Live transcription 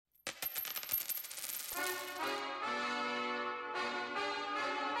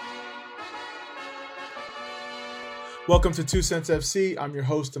Welcome to 2 Cents FC. I'm your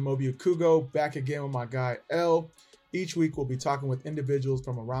host, Amobi Okugo, back again with my guy, L. Each week, we'll be talking with individuals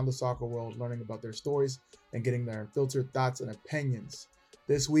from around the soccer world, learning about their stories and getting their unfiltered thoughts and opinions.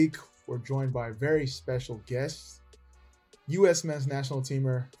 This week, we're joined by very special guests, U.S. men's national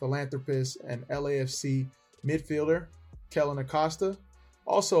teamer, philanthropist, and LAFC midfielder, Kellyn Acosta,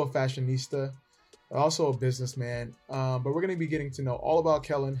 also a fashionista, also a businessman. But we're going to be getting to know all about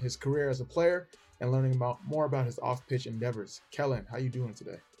Kellyn, his career as a player, and learning more about his off-pitch endeavors. Kellyn, how you doing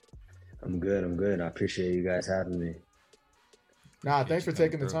today? I'm good. I appreciate you guys having me. Thanks for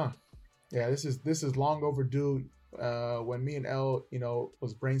taking the time. Yeah, this is long overdue. When me and L,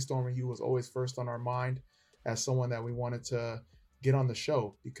 was brainstorming, you was always first on our mind as someone that we wanted to get on the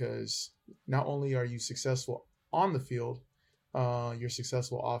show, because not only are you successful on the field, you're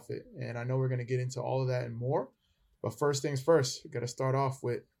successful off it. And I know we're going to get into all of that and more. But first things first, we got to start off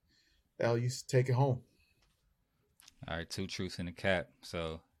with L, you take it home. All right, two truths in a cap.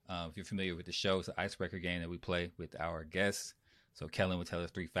 So if you're familiar with the show, it's an icebreaker game that we play with our guests. So Kellyn will tell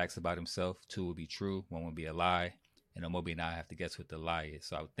us 3 facts about himself. 2 will be true, 1 will be a lie. And Amobi and I have to guess what the lie is.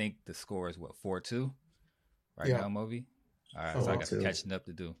 So I would think the score is, 4-2 now, Amobi? All right, so I got some catching up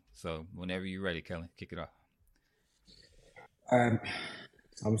to do. So whenever you're ready, Kellyn, kick it off. I'm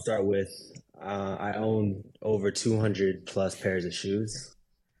going to start with, I own over 200 plus pairs of shoes.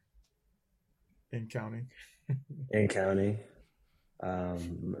 In counting.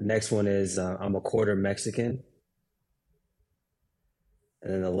 Next one is I'm a quarter Mexican.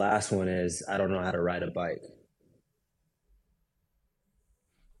 And then the last one is I don't know how to ride a bike.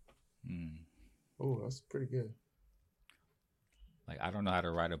 Oh, that's pretty good. Like, I don't know how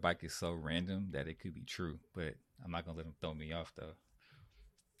to ride a bike is so random that it could be true, but I'm not going to let them throw me off, though.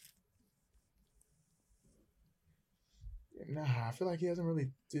 Nah, I feel like it doesn't really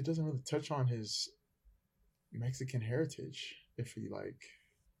touch on his Mexican heritage if he like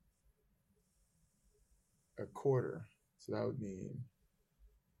a quarter. So that would mean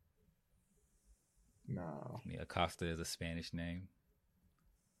no. I mean, Acosta is a Spanish name.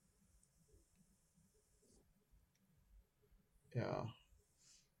 Yeah.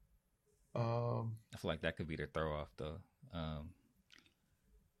 I feel like that could be the throw off, though.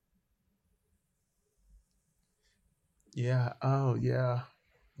 Yeah. Oh, yeah.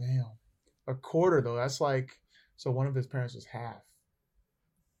 Damn. A quarter, though. That's like, so one of his parents was half.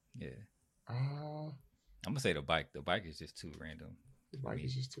 Yeah. I'm going to say the bike. The bike is just too random. The bike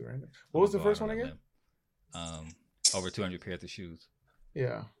is just too random. What was the first one again? Over 200 pairs of shoes.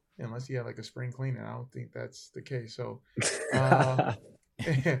 Yeah. Unless you have like a spring cleaning. I don't think that's the case. So I'm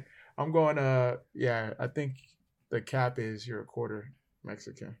going I think the cap is you're a quarter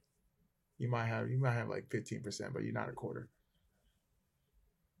Mexican. You might have like 15%, but you're not a quarter.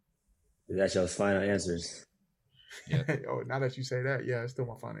 That's y'all's final answers. Yeah. Oh, now that you say that, yeah, it's still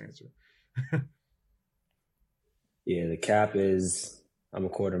my final answer. Yeah, the cap is I'm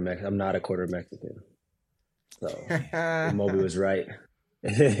not a quarter Mexican. So Moby was right.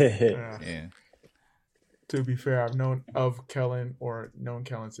 Yeah. To be fair, I've known Kellyn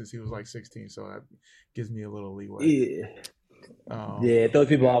since he was like 16, so that gives me a little leeway. Yeah. It throws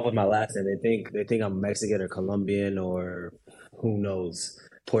people off with my last name. They think I'm Mexican or Colombian or who knows,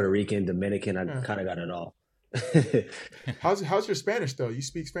 Puerto Rican, Dominican. I kind of got it all. How's your Spanish though? You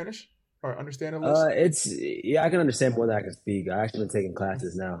speak Spanish or understand it? I can understand more than I can speak. I actually been taking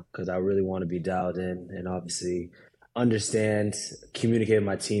classes now because I really want to be dialed in and obviously understand, communicate with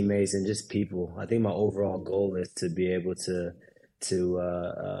my teammates and just people. I think my overall goal is to be able to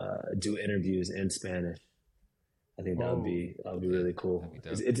do interviews in Spanish. I think that would be really cool.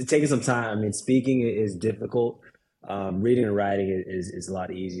 It's taking some time. I mean, speaking is difficult. Reading and writing is a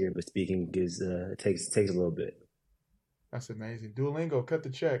lot easier, but speaking takes a little bit. That's amazing. Duolingo, cut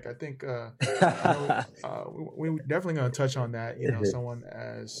the check. I think we're definitely going to touch on that. Someone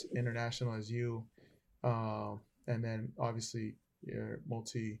as international as you, and then obviously you're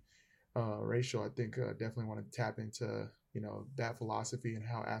multi-racial. I think definitely want to tap into that philosophy and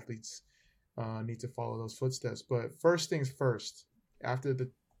how athletes need to follow those footsteps. But first things first, after the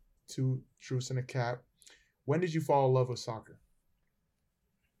 2 truths and a cap, when did you fall in love with soccer?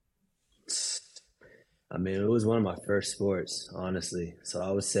 I mean, it was one of my first sports, honestly. So I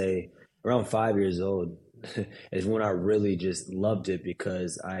would say around 5 years old is when I really just loved it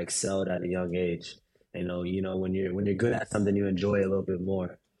because I excelled at a young age. When you're good at something, you enjoy it a little bit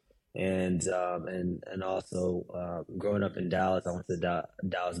more. And also growing up in Dallas, I went to the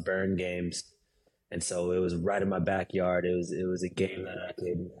Dallas Burn games, and so it was right in my backyard. It was a game that I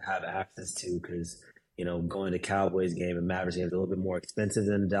could have access to because going to Cowboys game and Mavericks game is a little bit more expensive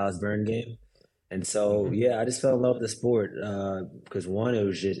than the Dallas Burn game. And so, Hmm. yeah, I just fell in love with the sport because one, it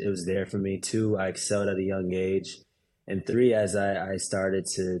was there for me. Two, I excelled at a young age. And three, as I started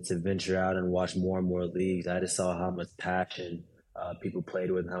to venture out and watch more and more leagues, I just saw how much passion people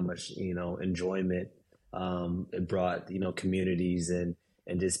played with, how much, enjoyment it brought, communities and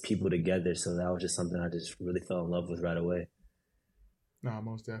just people together. So that was just something I just really fell in love with right away. No,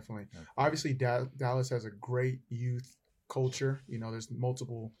 most definitely. Yeah. Obviously, Dallas has a great youth culture. There's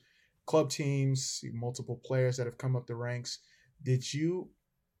multiple club teams, multiple players that have come up the ranks. Did you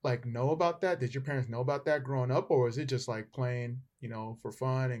like know about that? Did your parents know about that growing up, or was it just like playing, for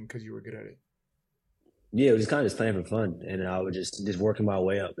fun and because you were good at it? Yeah, it was just kind of just playing for fun, and I was just working my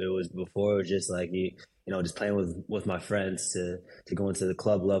way up. It was before it was just like just playing with my friends to go into the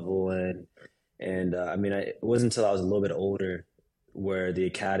club level, and I mean, it wasn't until I was a little bit older where the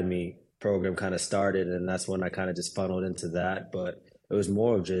academy program kind of started, and that's when I kind of just funneled into that. But it was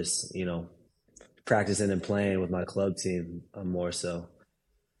more of just practicing and playing with my club team more so.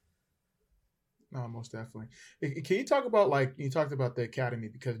 No, most definitely. Can you talk about like you talked about the academy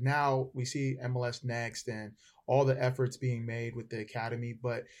because now we see MLS Next and all the efforts being made with the academy.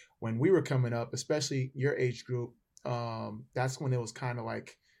 But when we were coming up, especially your age group, that's when it was kind of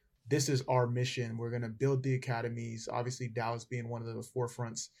like this is our mission. We're gonna build the academies. Obviously, Dallas being one of the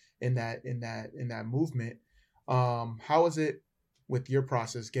forefronts in that movement. How is it with your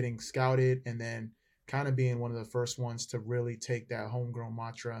process getting scouted and then kind of being one of the first ones to really take that homegrown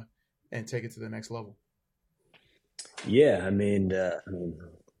mantra and take it to the next level? Yeah,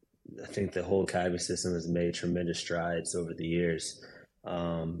 I think the whole academy system has made tremendous strides over the years.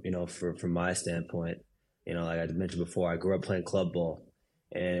 From my standpoint, like I mentioned before, I grew up playing club ball,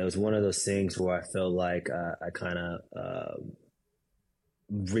 and it was one of those things where I felt like I kind of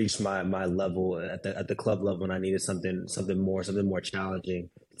reached my level at the club level, and I needed something more challenging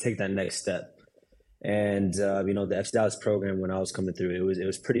to take that next step. And the FC Dallas program when I was coming through, it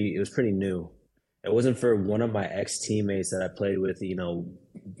was pretty new. It wasn't for one of my ex teammates that I played with,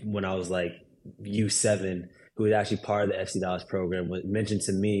 when I was like U7, who was actually part of the FC Dallas program, mentioned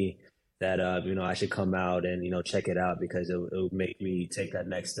to me that I should come out and check it out because it would make me take that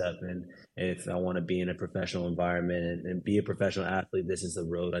next step. And if I want to be in a professional environment and be a professional athlete, this is the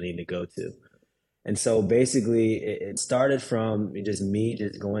road I need to go to. And so basically, it started from just me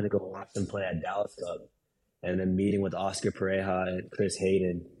just going to go watch them play at Dallas Cup, and then meeting with Oscar Pareja and Chris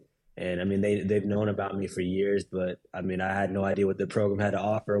Hayden. And I mean, they've known about me for years, but I mean, I had no idea what the program had to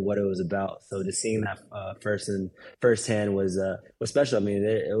offer, what it was about. So just seeing that firsthand was special. I mean,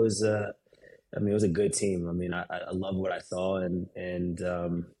 it was a good team. I mean, I love what I saw, and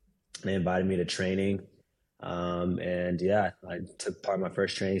they invited me to training. And yeah, I took part in my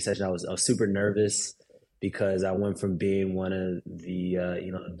first training session. I was super nervous because I went from being one of the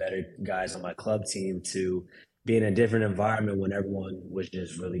the better guys on my club team to being in a different environment when everyone was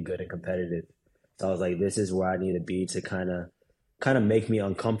just really good and competitive. So I was like, this is where I need to be to kind of make me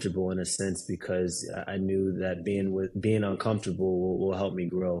uncomfortable in a sense because I knew that being uncomfortable will help me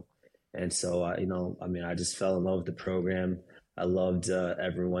grow. And so I just fell in love with the program. I loved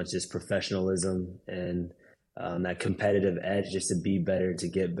everyone's just professionalism and that competitive edge just to be better, to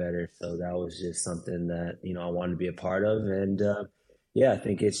get better. So that was just something that I wanted to be a part of, and yeah, I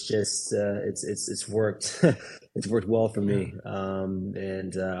think it's just it's worked. It's worked well for Yeah. me,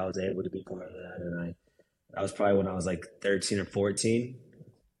 and I was able to be part of that. And I was probably when I was like 13 or 14,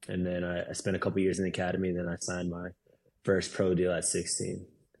 and then I spent a couple years in the academy. And then I signed my first pro deal at 16.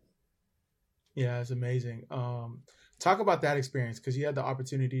 Yeah, it's amazing. Talk about that experience because you had the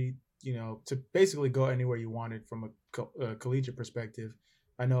opportunity, to basically go anywhere you wanted from a collegiate perspective.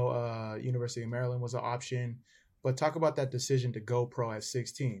 I know University of Maryland was an option, but talk about that decision to go pro at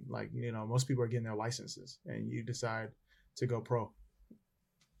 16. Like, most people are getting their licenses, and you decide to go pro.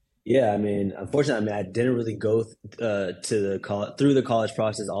 Yeah, I mean, unfortunately, I didn't really go to the college through the college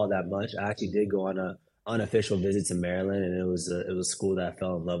process all that much. I actually did go on a unofficial visit to Maryland, and it was a school that I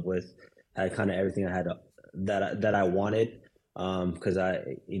fell in love with. Had kind of everything I had that I wanted. Because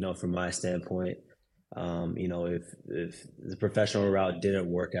from my standpoint, if the professional route didn't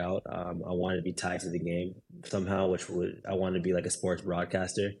work out, I wanted to be tied to the game somehow, which would I wanted to be like a sports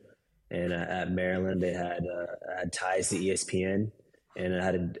broadcaster. And at Maryland, they had ties to ESPN, and it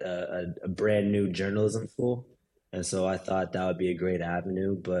had a brand new journalism school, and so I thought that would be a great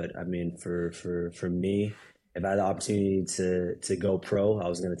avenue. But I mean, for me, if I had the opportunity to go pro, I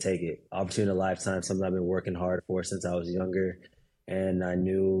was going to take it. Opportunity of a lifetime, something I've been working hard for since I was younger, and I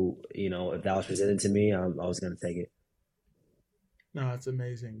knew if that was presented to me, I was going to take it. No, it's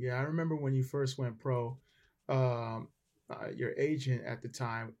amazing. Yeah, I remember when you first went pro, your agent at the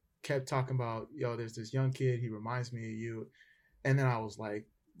time. kept talking about, yo, there's this young kid. He reminds me of you. And then I was like,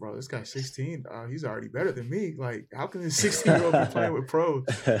 bro, this guy's 16. He's already better than me. Like, how can this 16-year-old be playing with pros?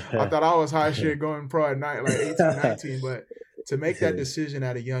 I thought I was high shit going pro at night, like 18, 19. But to make that decision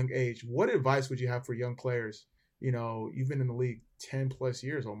at a young age, what advice would you have for young players? You know, you've been in the league 10 plus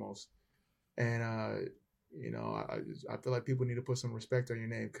years almost. And, you know, I feel like people need to put some respect on your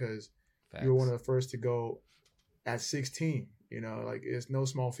name because you were one of the first to go at 16. You know, like it's no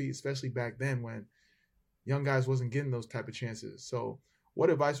small feat, especially back then when young guys wasn't getting those type of chances. So what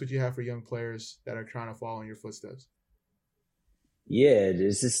advice would you have for young players that are trying to follow in your footsteps? Yeah,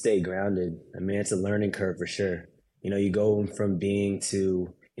 just to stay grounded. I mean, it's a learning curve for sure. You know, you go from being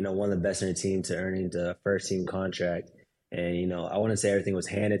to, you know, one of the best in the team to earning the first team contract. And, you know, I wouldn't say everything was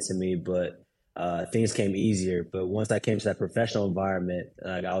handed to me, but things came easier. But once I came to that professional environment,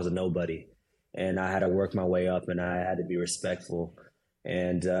 like I was a nobody. And I had to work my way up and I had to be respectful.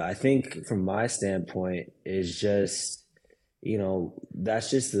 And I think from my standpoint is just, you know, that's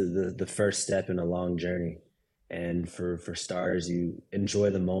just the first step in a long journey. And for starters, you enjoy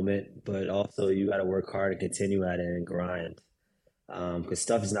the moment, but also you got to work hard and continue at it and grind because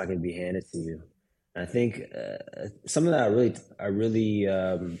stuff is not going to be handed to you. And I think something that I really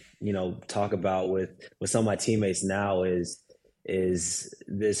you know, talk about with some of my teammates now is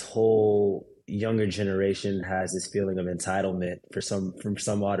this whole younger generation has this feeling of entitlement from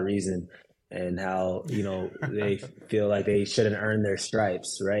some odd reason, and how, you know, they feel like they shouldn't earn their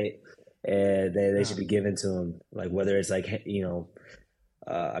stripes, right? And they should be given to them, like whether it's like, you know,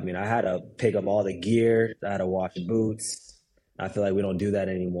 I mean, I had to pick up all the gear, I had to wash boots. I feel like we don't do that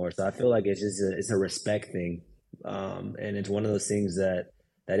anymore. So I feel like it's a respect thing, and it's one of those things that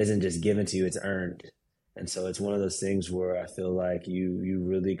isn't just given to you; it's earned. And so it's one of those things where I feel like you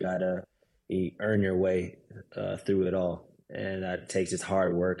really gotta earn your way through it all, and that takes just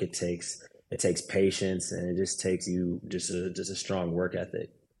hard work. It takes patience, and it just takes you just a strong work ethic.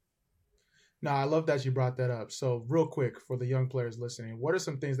 No, I love that you brought that up. So real quick for the young players listening, what are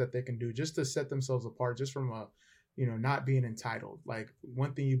some things that they can do just to set themselves apart just from a, you know, not being entitled? Like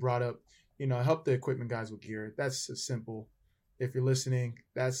one thing you brought up, you know, help the equipment guys with gear. That's simple. If you're listening,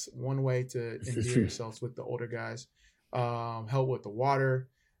 that's one way to endear yourselves with the older guys. Help with the water.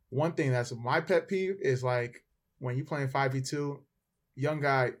 One thing that's my pet peeve is like when you playing 5v2, young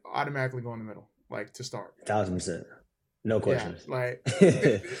guy automatically go in the middle, like to start. 1,000%. No questions. Yeah, like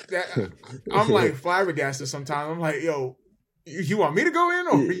I'm like flabbergasted sometimes. I'm like, yo, you want me to go in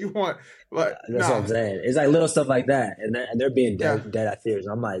or you want like That's what I'm saying. It's like little stuff like that, and they're being dead at fears.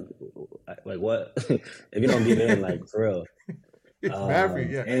 I'm like what? If you don't get in, like for real. It's bad for you,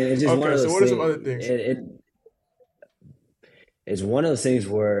 yeah. And it's just one of those so what things, are some other things? It's one of those things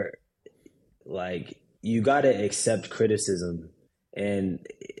where like you got to accept criticism, and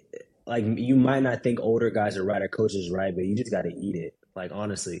like you might not think older guys are right or coaches right, but you just got to eat it. Like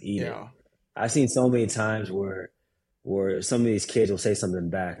honestly, eat it. I've seen so many times where some of these kids will say something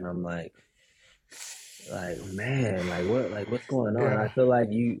back, and I'm like man, what's going on? I feel like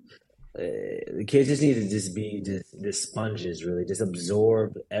the kids just need to just be just sponges, really, just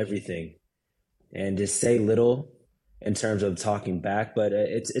absorb everything, and just say little in terms of talking back. But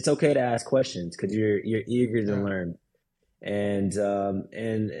it's okay to ask questions because you're eager to learn. And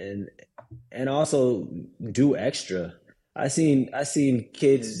also do extra. I seen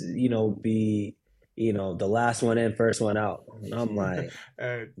kids, you know, be, you know, the last one in, first one out. And I'm like,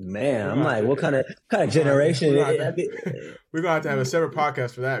 man, I'm like, what kind of generation? We're gonna have to have a separate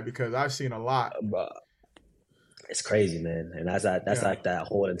podcast for that because I've seen a lot. It's crazy, man, and that's like that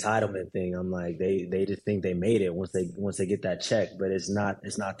whole entitlement thing. I'm like, they just think they made it once they get that check, but it's not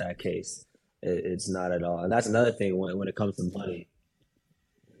that case. It's not at all. And that's another thing when it comes to money.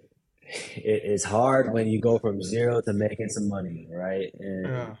 It's hard when you go from zero to making some money, right?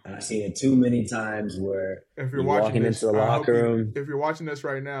 And I've seen it too many times where if you're walking into the locker room. If you're watching this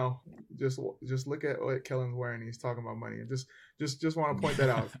right now, just look at what Kellen's wearing. He's talking about money. And just want to point that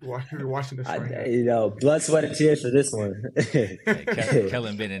out if you're watching this right now. You know, blood, sweat, and tears for this one.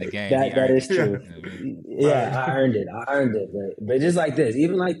 Kellen been in the game. That is true. Yeah, I earned it. But just like this,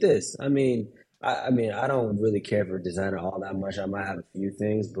 even like this, I mean, I don't really care for designer all that much. I might have a few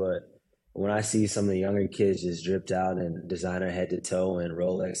things, but when I see some of the younger kids just dripped out in designer head to toe and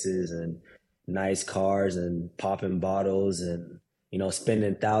Rolexes and nice cars and popping bottles and, you know,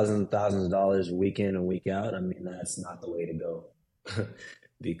 spending thousands of dollars week in and week out, I mean, that's not the way to go.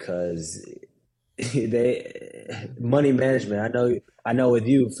 Because money management, I know with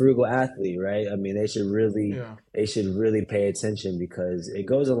you, frugal athlete, right? I mean, they should really pay attention because it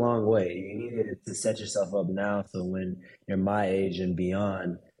goes a long way. You need to set yourself up now so when you're my age and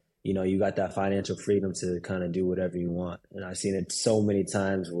beyond, you got that financial freedom to kind of do whatever you want. And I've seen it so many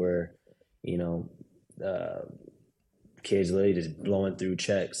times where, you know, uh, kids literally just blowing through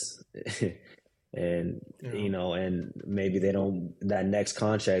checks. And Yeah. and maybe they don't, that next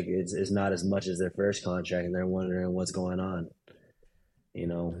contract is not as much as their first contract, and they're wondering what's going on,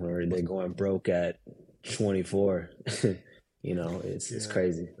 or they're What's going broke at 24. It's Yeah.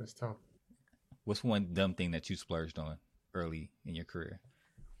 crazy. That's tough. what's one dumb thing that you splurged on early in your career?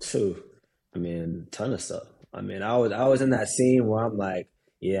 Too. I mean, ton of stuff. I mean, I was in that scene where I'm like,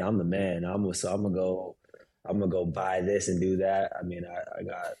 yeah, I'm the man. I'm gonna go buy this and do that. I mean, I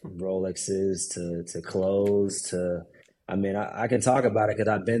got Rolexes to clothes to. I mean, I can talk about it because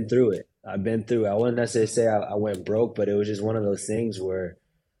I've been through it. I've been through it. I wouldn't necessarily say I went broke, but it was just one of those things where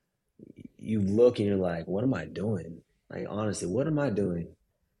you look and you're like, what am I doing? Like, honestly, what am I doing?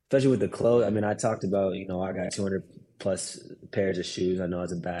 Especially with the clothes. I Yeah, mean, I talked about, I got 200 plus pairs of shoes. I know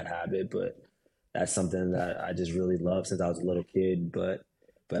it's a bad habit, but that's something that I just really love since I was a little kid. But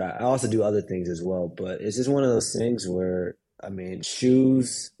I also do other things as well. But it's just one of those things where, I mean,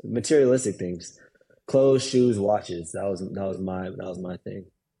 shoes, materialistic things, clothes, shoes, watches. That was my thing.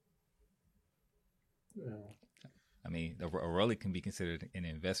 Yeah. I mean, a Rolly can be considered an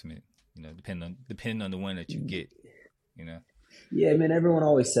investment. Depending on the one that you get. You know, Yeah, man. Everyone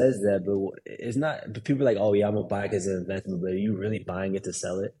always says that, but it's not. But people are like, oh yeah, I'm gonna buy it as an investment. But are you really buying it to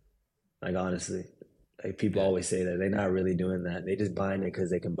sell it? Like honestly, like people yeah, always say that they're not really doing that. They just buying it because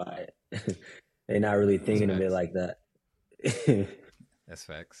they can buy it. They're not really that's thinking of it facts. like that. That's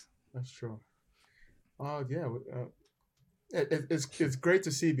facts. That's true. Yeah. It's great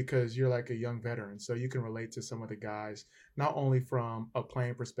to see because you're like a young veteran, so you can relate to some of the guys. Not only from a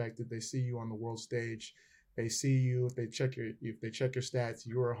playing perspective, they see you on the world stage. They see you if they check your stats,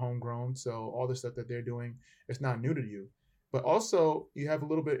 you are homegrown. So all the stuff that they're doing, it's not new to you. But also, you have a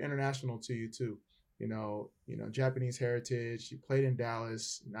little bit international to you too. Japanese heritage. You played in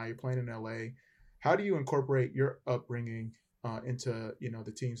Dallas. Now you're playing in LA. How do you incorporate your upbringing into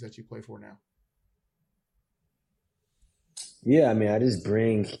the teams that you play for now? Yeah, I mean, I just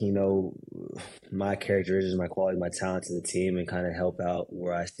bring, my characteristics, my quality, my talent to the team and kind of help out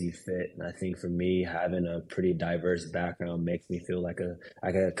where I see fit. And I think for me, having a pretty diverse background makes me feel like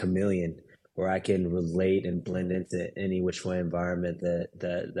a chameleon where I can relate and blend into any which way environment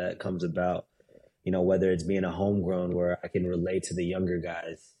that comes about. Whether it's being a homegrown where I can relate to the younger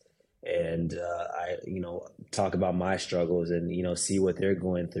guys and I, talk about my struggles and, see what they're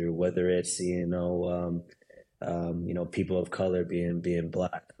going through, whether it's, people of color being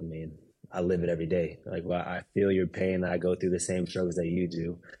black. I mean, I live it every day. Like, well, I feel your pain. I go through the same struggles that you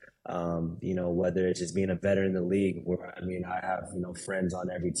do. Whether it's just being a veteran in the league, where I mean, I have friends on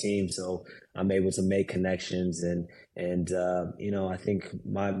every team, so I'm able to make connections and I think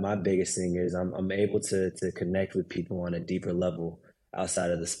my biggest thing is I'm able to connect with people on a deeper level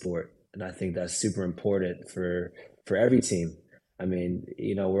outside of the sport, and I think that's super important for every team. I mean,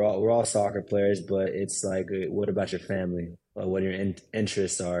 we're all soccer players, but it's like, what about your family? What your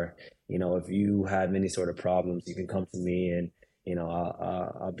interests are? If you have any sort of problems, you can come to me, and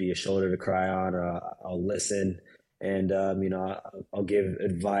I'll be a shoulder to cry on, or I'll listen, and I'll give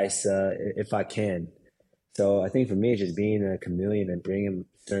advice if I can. So I think for me, it's just being a chameleon and bringing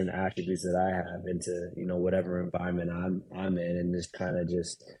certain attributes that I have into whatever environment I'm in, and just kind of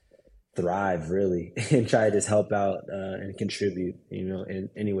just thrive really and try to just help out and contribute in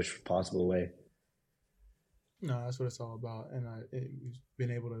any which possible way. No, that's what it's all about. And you've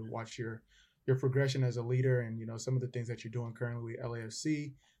been able to watch your progression as a leader, and some of the things that you're doing currently with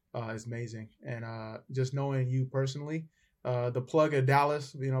LAFC is amazing. And just knowing you personally, the plug of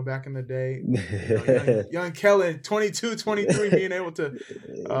Dallas, back in the day, young Kellen, 22, 23, being able to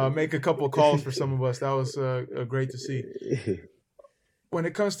make a couple of calls for some of us, that was great to see. When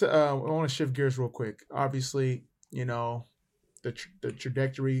it comes to, I want to shift gears real quick. Obviously, the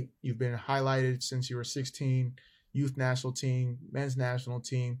trajectory you've been highlighted since you were 16, youth national team, men's national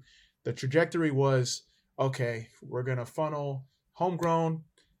team. The trajectory was okay. We're gonna funnel homegrown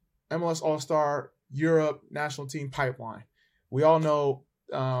MLS All Star Europe national team pipeline. We all know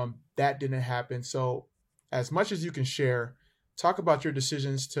that didn't happen. So, as much as you can share, talk about your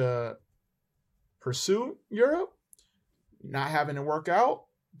decisions to pursue Europe, not having it work out,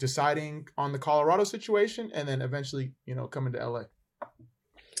 deciding on the Colorado situation, and then eventually, coming to LA.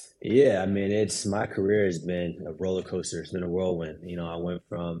 Yeah, I mean, it's my career has been a roller coaster. It's been a whirlwind. I went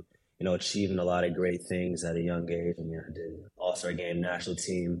from, achieving a lot of great things at a young age. I mean, I did All-Star game, national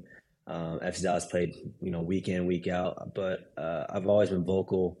team. FC Dallas played, week in, week out. But I've always been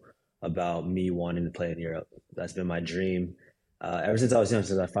vocal about me wanting to play in Europe. That's been my dream. Ever since I was young,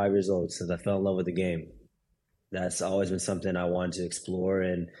 since I was 5 years old, since I fell in love with the game, that's always been something I wanted to explore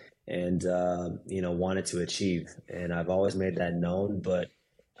and wanted to achieve. And I've always made that known, but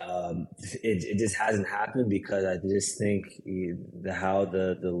it just hasn't happened because I just think how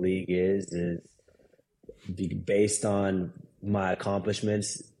the league is based on my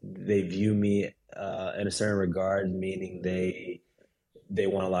accomplishments. They view me in a certain regard, meaning they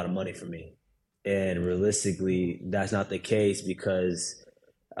want a lot of money from me. And realistically, that's not the case because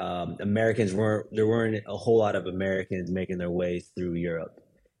there weren't a whole lot of Americans making their way through Europe.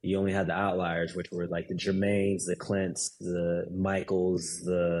 You only had the outliers, which were like the Jermaines, the Clints, the Michaels,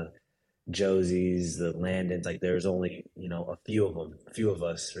 the Josies, the Landons. Like there was only, a few of them, a few of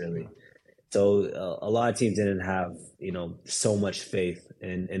us really. So a lot of teams didn't have, so much faith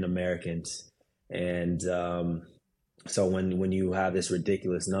in Americans. And so when you have this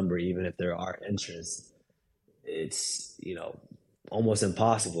ridiculous number, even if there are interests, it's, almost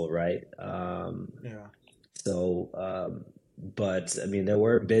impossible, right? Yeah. But I mean, there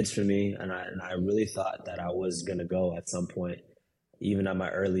were bids for me, and I really thought that I was gonna go at some point, even at my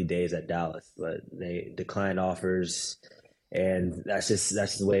early days at Dallas. But they declined offers, and that's just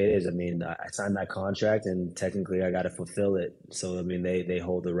the way it is. I mean, I signed that contract, and technically, I got to fulfill it. So I mean, they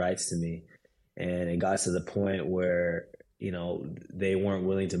hold the rights to me, and it got to the point where they weren't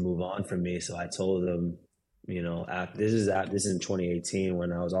willing to move on from me. So I told them, after this is in 2018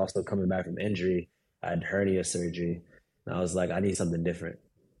 when I was also coming back from injury. I had hernia surgery. And I was like, I need something different.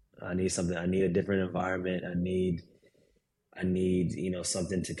 I need a different environment. I need,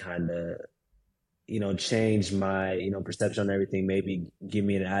 something to kind of, change my, perception on everything, maybe give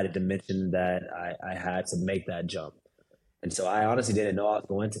me an added dimension that I had to make that jump. And so I honestly didn't know I was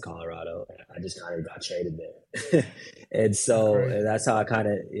going to Colorado. I just kind of got traded there. And so Great. that's how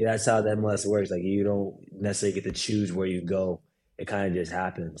that's how the MLS works. Like you don't necessarily get to choose where you go. It kind of just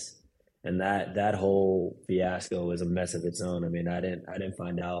happens. And that whole fiasco was a mess of its own. I mean, I didn't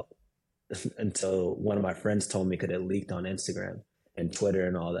find out until one of my friends told me because it leaked on Instagram and Twitter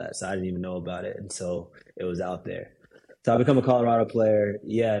and all that. So I didn't even know about it until it was out there. So I become a Colorado player.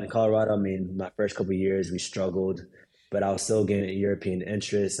 Yeah, in Colorado, I mean, my first couple of years we struggled, but I was still getting European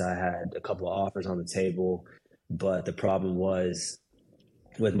interest. I had a couple of offers on the table, but the problem was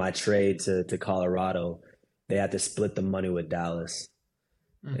with my trade to Colorado, they had to split the money with Dallas.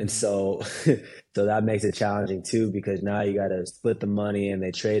 And Mm-hmm. so, so that makes it challenging too, because now you got to split the money and they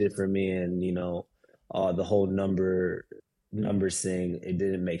traded for me and, the whole numbers thing, it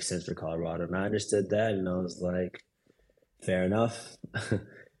didn't make sense for Colorado. And I understood that. And I was like, fair enough.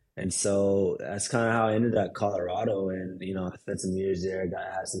 And so that's kind of how I ended up Colorado. And, I spent some years there,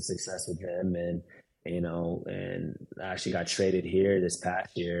 had some success with them and I actually got traded here this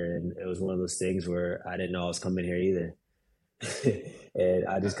past year. And it was one of those things where I didn't know I was coming here either. And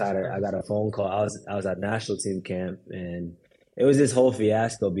That's I crazy. got a phone call. I was at national team camp and it was this whole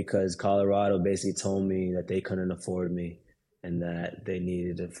fiasco because Colorado basically told me that they couldn't afford me and that they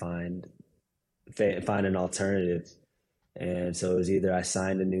needed to find an alternative. And so it was either I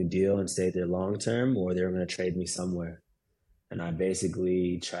signed a new deal and stayed there long term or they were going to trade me somewhere. And I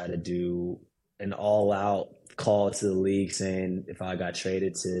basically tried to do an all out call to the league saying if I got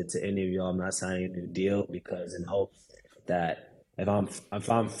traded to any of y'all, I'm not signing a new deal because in hopes that if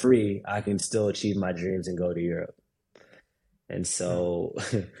I'm free, I can still achieve my dreams and go to Europe. And Yeah. so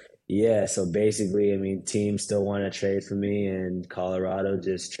yeah, so basically, I mean, teams still want to trade for me, and Colorado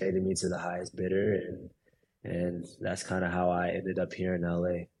just traded me to the highest bidder, and that's kind of how I ended up here in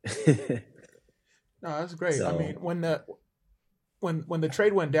LA. No, that's great. I mean, So when the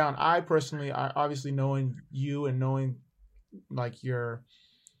trade went down, I obviously knowing you and knowing like your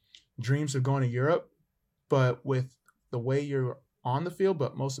dreams of going to Europe, but with the way you're on the field,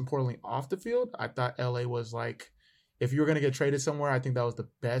 but most importantly off the field, I thought LA was like, if you were going to get traded somewhere, I think that was the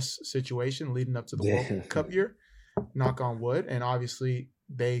best situation leading up to the World yeah, Cup year. Knock on wood, and obviously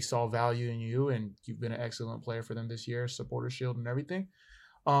they saw value in you, and you've been an excellent player for them this year, supporter shield and everything.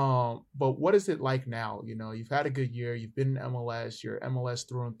 But what is it like now? You've had a good year, you've been in MLS, you're MLS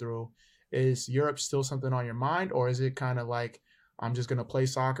through and through. Is Europe still something on your mind, or is it kind of like I'm just gonna play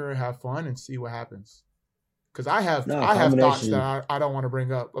soccer, have fun, and see what happens? Because I have no I have thoughts that combination. I don't want to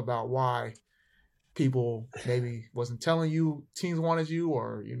bring up about why people maybe wasn't telling you teams wanted you,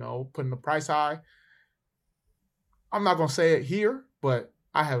 or putting the price high. I'm not gonna say it here, but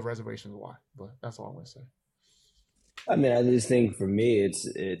I have reservations why. But that's all I'm gonna say. I mean, I just think for me,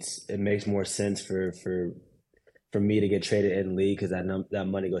 it makes more sense for me to get traded in league because that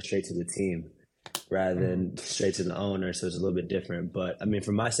money goes straight to the team rather Mm-hmm. than straight to the owner. So it's a little bit different. But I mean,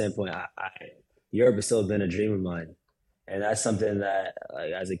 from my standpoint, Europe has still been a dream of mine. And that's something that,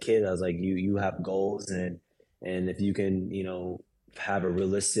 like, as a kid, I was like, you have goals, and if you can, have a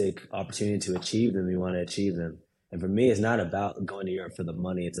realistic opportunity to achieve them, you want to achieve them. And for me, it's not about going to Europe for the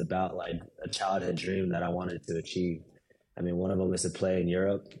money. It's about like a childhood dream that I wanted to achieve. I mean, one of them is to play in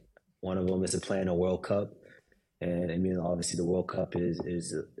Europe. One of them is to play in a World Cup. And I mean, obviously, the World Cup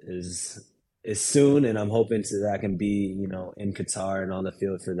is soon, and I'm hoping that I can be, in Qatar and on the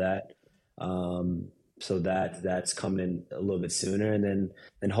field for that. So that's coming a little bit sooner, and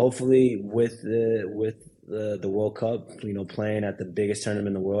then hopefully with the World Cup, playing at the biggest tournament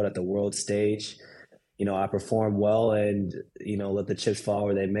in the world, at the world stage, I perform well, and let the chips fall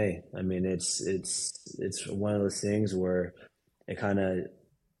where they may. I mean, it's one of those things where it kind of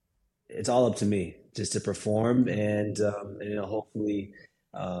it's all up to me just to perform, and hopefully,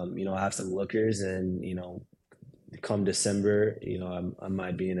 I have some lookers, and come December, I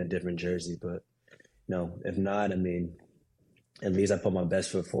might be in a different jersey, but if not, I mean, at least I put my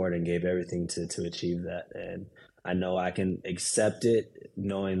best foot forward and gave everything to achieve that. And I know I can accept it,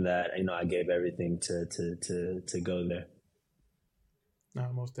 knowing that I gave everything to go there. No,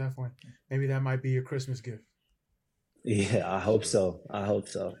 most definitely. Maybe that might be your Christmas gift. Yeah, I hope so.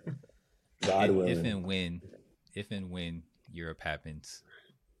 God willing. If and when Europe happens,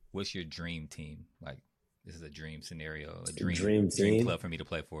 what's your dream team? Like, this is a dream scenario, a dream club for me to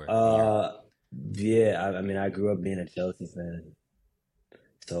play for. Yeah, I mean, I grew up being a Chelsea fan,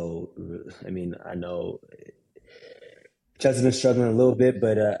 so I mean, I know Chelsea's been struggling a little bit,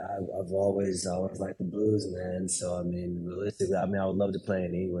 but I've always liked the Blues, man. So I mean, realistically, I would love to play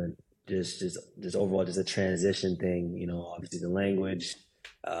in England. Just overall, just a transition thing. Obviously the language,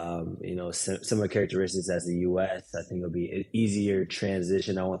 similar characteristics as the U.S. I think it'll be an easier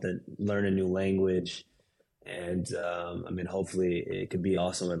transition. I want to learn a new language. And I mean, hopefully it could be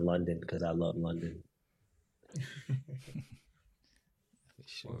also in London, because I love London.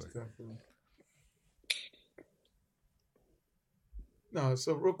 Sure. Most definitely. No,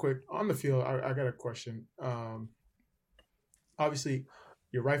 so real quick on the field, I got a question. Obviously,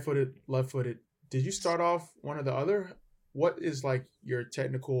 you're right-footed, left-footed. Did you start off one or the other? What is like your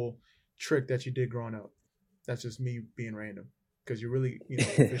technical trick that you did growing up? That's just me being random, because you're really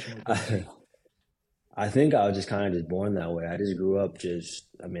efficient with that. I think I was just kind of just born that way. I just grew up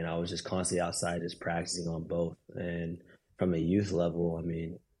I was just constantly outside, just practicing on both. And from a youth level, I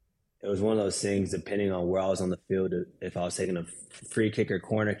mean, it was one of those things, depending on where I was on the field, if I was taking a free kick or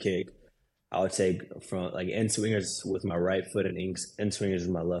corner kick, I would take from like end swingers with my right foot and end swingers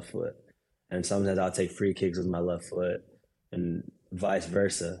with my left foot. And sometimes I'll take free kicks with my left foot and vice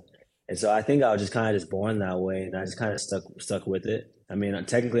versa. And so I think I was just kind of just born that way, and I just kind of stuck with it. I mean,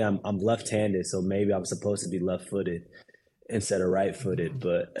 technically I'm left-handed, so maybe I'm supposed to be left-footed instead of right-footed,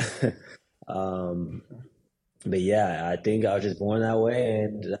 but but yeah, I think I was just born that way,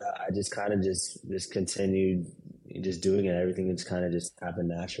 and I just kind of just continued just doing it. Everything just kind of just happened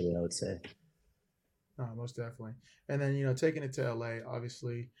naturally, I would say. Most definitely. And then taking it to LA,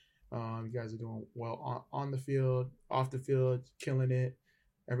 obviously, you guys are doing well on the field, off the field, killing it.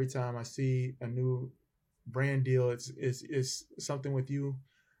 Every time I see a new brand deal, it's something with you.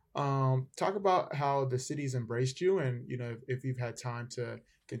 Talk about how the city's embraced you, and if you've had time to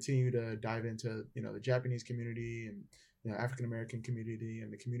continue to dive into the Japanese community and African American community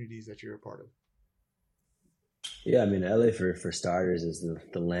and the communities that you're a part of. Yeah, I mean, LA for starters is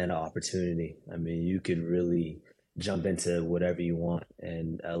the land of opportunity. I mean, you could really jump into whatever you want,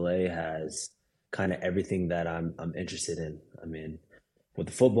 and LA has kind of everything that I'm interested in. I mean, with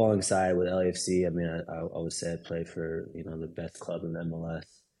the footballing side, with LAFC, I mean, I would say I play for the best club in MLS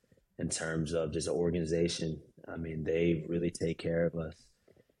in terms of just organization. I mean, they really take care of us,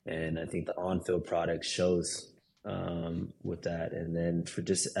 and I think the on-field product shows with that. And then for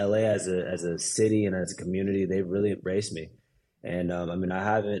just LA as a city and as a community, they've really embraced me. And I mean,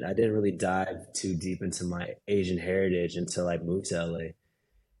 I didn't really dive too deep into my Asian heritage until I moved to LA.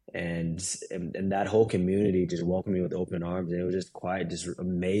 And that whole community just welcomed me with open arms, and it was just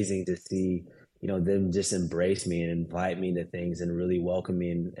amazing to see them just embrace me and invite me to things and really welcome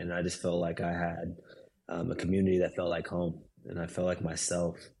me, and I just felt like I had a community that felt like home, and I felt like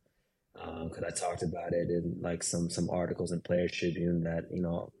myself, because I talked about it in like some articles in Players Tribune that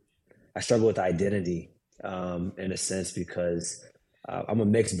I struggle with identity in a sense, because I'm a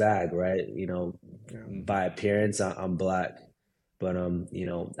mixed bag, right? By appearance I'm Black, but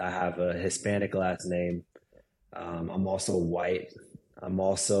I have a Hispanic last name. I'm also white. I'm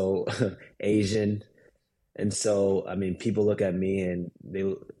also Asian, and so I mean, people look at me and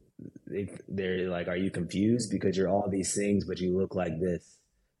they're like, "Are you confused? Because you're all these things, but you look like this,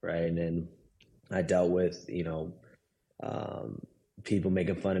 right?" And then I dealt with People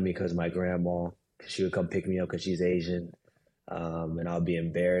making fun of me because of my grandma. She would come pick me up because she's Asian. And I'll be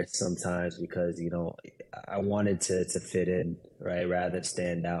embarrassed sometimes because, I wanted to fit in, right, rather than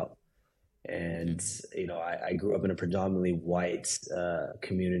stand out. And, I grew up in a predominantly white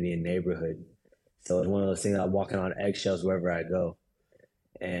community and neighborhood. So it's one of those things, I'm walking on eggshells wherever I go.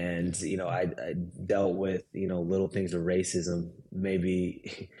 And, I dealt with, little things of racism.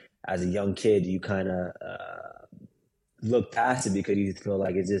 Maybe as a young kid, you kind of look past it because you feel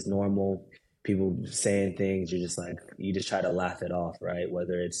like it's just normal. People saying things, you're just like, you just try to laugh it off, right?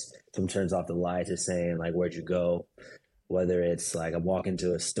 Whether it's someone turns off the lights, just saying like, where'd you go? Whether it's like I'm walking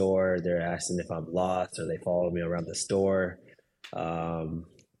to a store, they're asking if I'm lost, or they follow me around the store. Like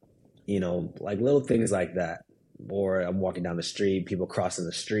little things like that. Or I'm walking down the street, people crossing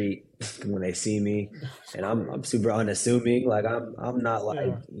the street when they see me, and I'm super unassuming. Like I'm not like,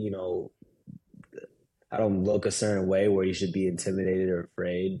 I don't look a certain way where you should be intimidated or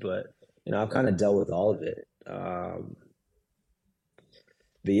afraid, but I've kind of dealt with all of it. But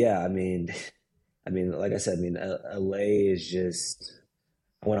yeah, like I said, LA is just.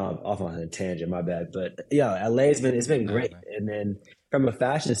 I went off on a tangent, my bad. But yeah, it's been great. And then from a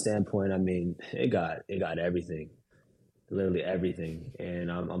fashion standpoint, it got everything, literally everything. And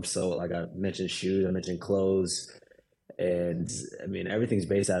I'm so, like I mentioned shoes, I mentioned clothes, and everything's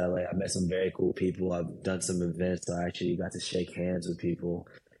based out of LA. I met some very cool people. I've done some events, so I actually got to shake hands with people.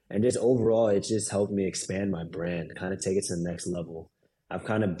 And just overall, it just helped me expand my brand, kind of take it to the next level. I've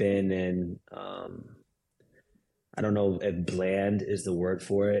kind of been in, I don't know if bland is the word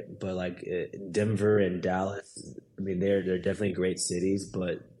for it, but like Denver and Dallas, they're definitely great cities,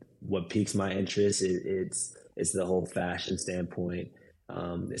 but what piques my interest it's the whole fashion standpoint.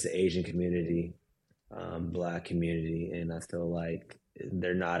 It's the Asian community, Black community, and I feel like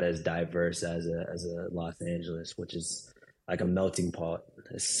they're not as diverse as a Los Angeles, which is like a melting pot.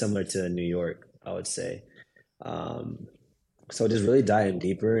 It's similar to New York, I would say. So just really diving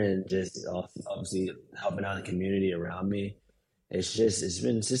deeper and just obviously helping out the community around me. It's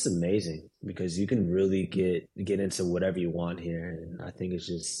just amazing because you can really get into whatever you want here, and I think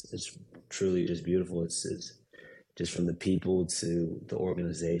it's truly just beautiful. It's just from the people to the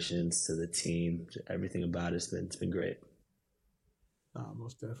organizations to the team, everything about it's been great.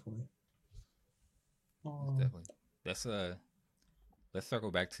 Most definitely. Definitely. Let's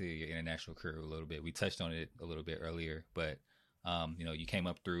circle back to your international career a little bit. We touched on it a little bit earlier, but you came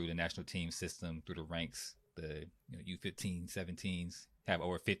up through the national team system, through the ranks, the U15, 17s, have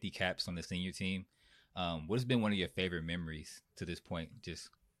over 50 caps on the senior team. What has been one of your favorite memories to this point, just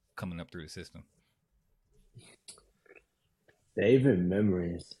coming up through the system? Favorite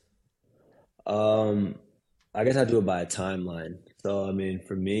memories. I guess I do it by a timeline. So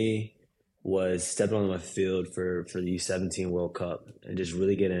for me, was stepping on the field for the U17 World Cup and just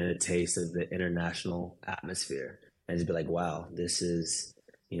really getting a taste of the international atmosphere and just be like, wow, this is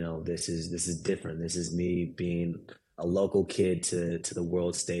different. This is me being a local kid to the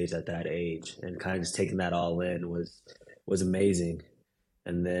world stage at that age, and kind of just taking that all in was amazing.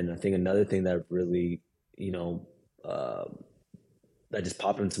 And then I think another thing that really, that just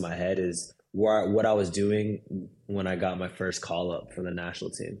popped into my head is what I was doing when I got my first call up from the national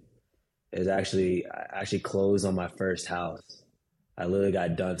team. I actually closed on my first house. I literally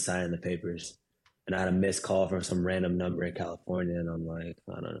got done signing the papers, and I had a missed call from some random number in California, and I'm like,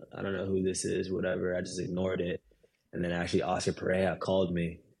 I don't know who this is, whatever. I just ignored it, and then actually Oscar Pereira called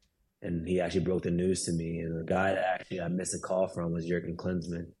me, and he actually broke the news to me. And the guy that actually I missed a call from was Jurgen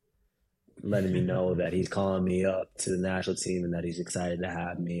Klinsmann, letting me know that he's calling me up to the national team and that he's excited to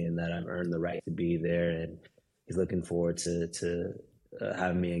have me and that I've earned the right to be there, and he's looking forward to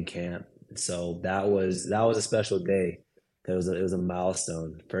having me in camp. So that was a special day. It was a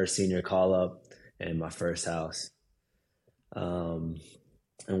milestone. First senior call up and my first house. And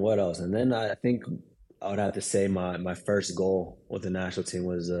what else? And then I think I would have to say my first goal with the national team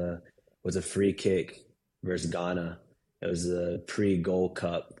was a free kick versus Ghana. It was a pre-Gold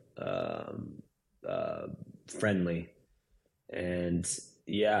Cup friendly, and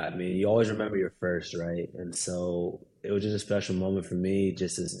yeah, you always remember your first, right? And so it was just a special moment for me,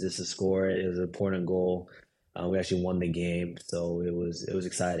 just to score it. It was an important goal. We actually won the game, so it was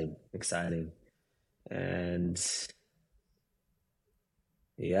exciting, and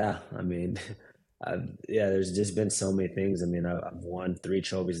yeah, there's just been so many things. I've won 3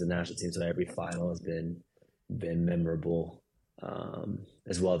 trophies with the national team, so every final has been memorable,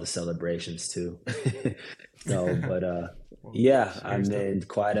 as well as the celebrations too. So, but yeah,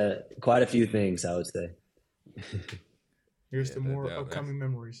 quite a few things, I would say. Here's the more upcoming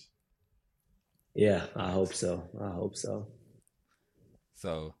memories. Yeah, I hope so. I hope so.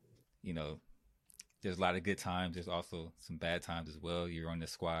 So, you know, there's a lot of good times. There's also some bad times as well. You're on the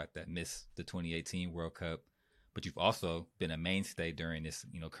squad that missed the 2018 World Cup, but you've also been a mainstay during this,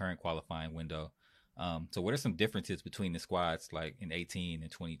 current qualifying window. So, what are some differences between the squads, like in 18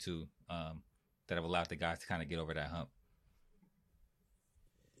 and 22, that have allowed the guys to kind of get over that hump?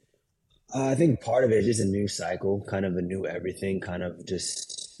 I think part of it is just a new cycle, kind of a new everything, kind of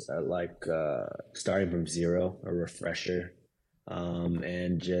just starting from zero, a refresher,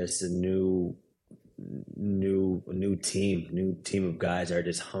 and just a new team of guys that are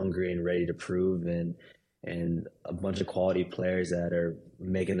just hungry and ready to prove, and a bunch of quality players that are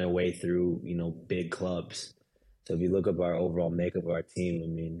making their way through, big clubs. So if you look up our overall makeup of our team, I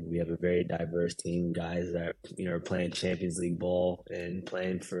mean, we have a very diverse team, guys that are playing Champions League ball and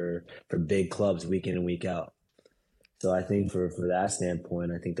playing for big clubs week in and week out. So I think for that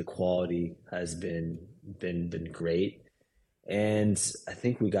standpoint, I think the quality has been great, and I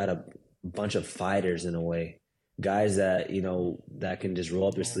think we got a bunch of fighters in a way, guys that that can just roll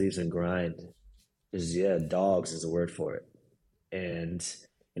up their sleeves and grind. Just yeah, dogs is a word for it. And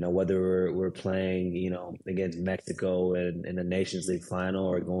whether we're playing against Mexico in the Nations League final,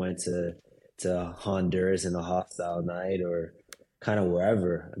 or going to Honduras in a hostile night, or kind of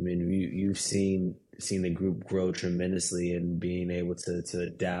wherever. I mean, you've seen the group grow tremendously and being able to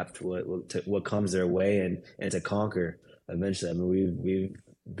adapt what comes their way, and to conquer eventually. I mean, we've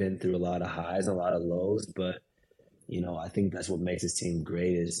been through a lot of highs and a lot of lows, but I think that's what makes this team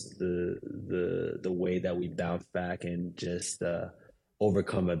great, is the way that we bounce back and just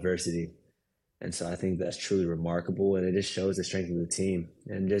overcome adversity. And so I think that's truly remarkable, and it just shows the strength of the team.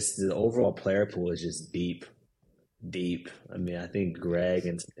 And just the overall player pool is just deep, deep. I mean, I think Greg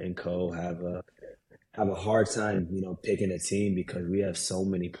and Co have a hard time, picking a team, because we have so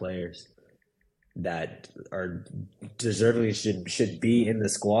many players that are deservingly should be in the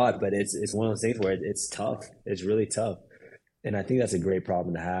squad, but it's one of those things where it's tough. It's really tough, and I think that's a great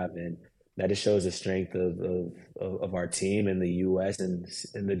problem to have, and that just shows the strength of our team in the U.S. and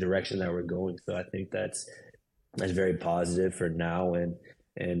in the direction that we're going. So I think that's very positive for now,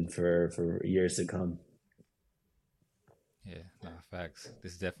 and for years to come. Yeah, no, facts.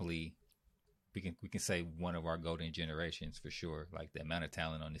 This is definitely, we can say, one of our golden generations for sure. Like, the amount of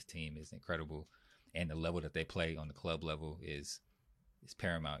talent on this team is incredible, and the level that they play on the club level is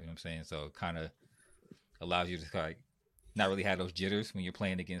paramount. You know what I'm saying? So it kind of allows you to like not really have those jitters when you're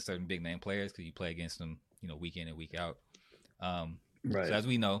playing against certain big name players, because you play against them, week in and week out. Um, so Right. as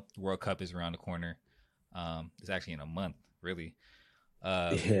we know, the World Cup is around the corner. It's actually in a month, really.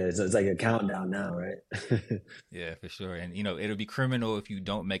 Um, Yeah, it's like a countdown now, right? yeah, for sure. And it'll be criminal if you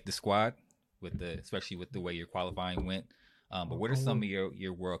don't make the squad, especially with the way your qualifying went. But what are some of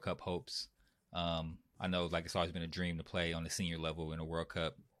your World Cup hopes? I know, like, it's always been a dream to play on the senior level in a World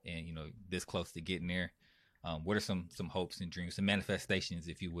Cup, and this close to getting there. What are some hopes and dreams, some manifestations,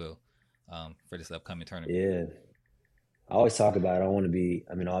 if you will, for this upcoming tournament? Yeah. I always talk about, I don't want to be,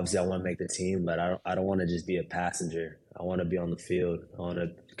 I mean, obviously I want to make the team, but I don't want to just be a passenger. I want to be on the field. I want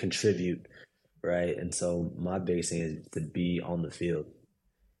to contribute, right? And so my biggest thing is to be on the field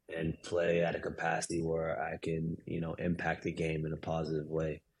and play at a capacity where I can, impact the game in a positive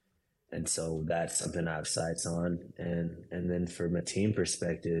way. And so that's something I have sights on. And then from a team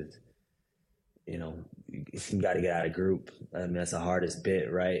perspective, you know, you got to get out of group. I mean, that's the hardest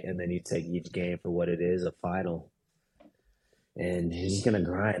bit, right? And then you take each game for what it is, a final, and you're just gonna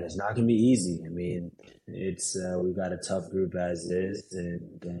grind. It's not gonna be easy. I mean, it's we've got a tough group as is,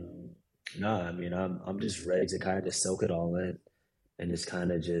 and no, I mean, I'm just ready to kind of just soak it all in, and just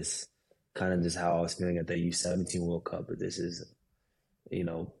kind of just how I was feeling at the U17 World Cup. But this is, you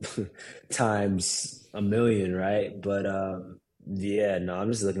know, times a million, right? But yeah, no, I'm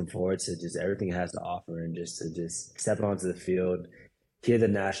just looking forward to just everything it has to offer, and just to just step onto the field, hear the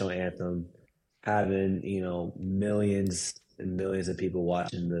national anthem, having millions and millions of people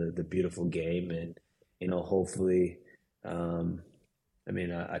watching the beautiful game, and hopefully, um, I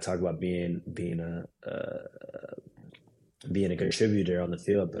mean, I talk about being a contributor on the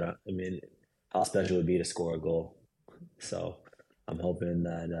field, but I mean, how special it would be to score a goal. So I'm hoping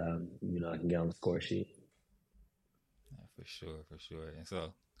that I can get on the score sheet. Yeah, for sure, for sure. And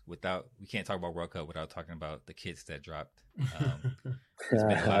so, we can't talk about World Cup without talking about the kits that dropped. Um, there's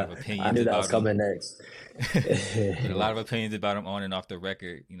been a lot of I opinions knew that was about them. coming next. Been a lot of opinions about them on and off the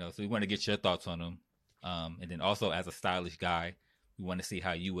record. So we want to get your thoughts on them. And then also, as a stylish guy, we want to see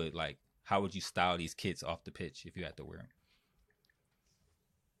how would you style these kits off the pitch if you had to wear them?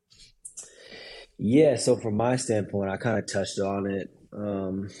 Yeah, so from my standpoint, I kind of touched on it.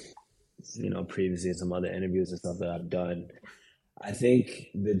 previously in some other interviews and stuff that I've done. I think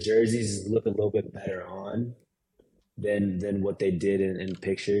the jerseys look a little bit better on than what they did in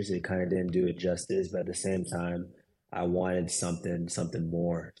pictures. It kind of didn't do it justice, but at the same time, I wanted something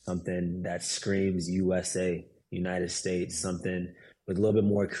more, something that screams USA, United States, something with a little bit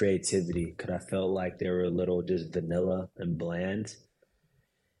more creativity, because I felt like they were a little just vanilla and bland.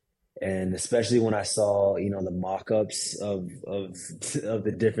 And especially when I saw, the mock-ups of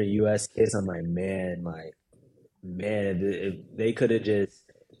the different US kits, I'm like, man, if they could have just,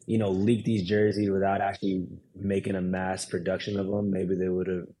 leaked these jerseys without actually making a mass production of them, maybe they would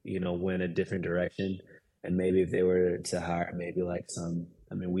have, went a different direction. And maybe if they were to hire maybe like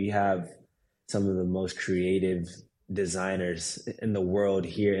we have some of the most creative designers in the world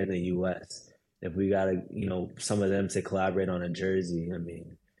here in the US. If we got some of them to collaborate on a jersey,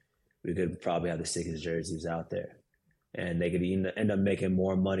 we could probably have the sickest jerseys out there, and they could end up making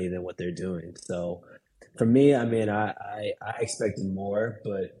more money than what they're doing. So for me, I expected more,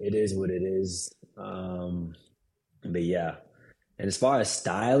 but it is what it is. But yeah, and as far as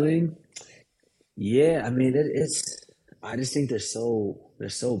styling, yeah, it's. I just think they're so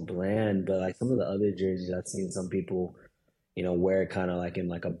bland. But like some of the other jerseys, I've seen some people, wear it kind of like in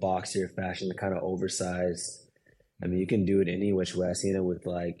like a boxier fashion, kind of oversized. You can do it any which way. I've seen it with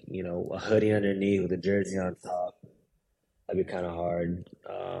like, a hoodie underneath with a jersey on top. That'd be kind of hard.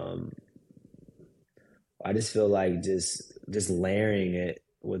 I just feel like just layering it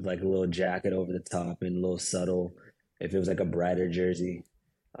with like a little jacket over the top and a little subtle. If it was like a brighter jersey,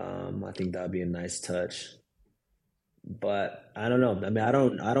 I think that'd be a nice touch. But I don't know. I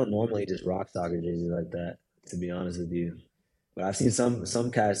don't normally just rock soccer jerseys like that, to be honest with you. But I've seen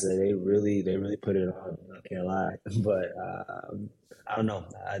some cats that they really put it on. I can't lie, but I don't know.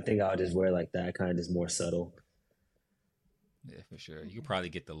 I think I'll just wear like that, kind of just more subtle. Yeah, for sure. You could probably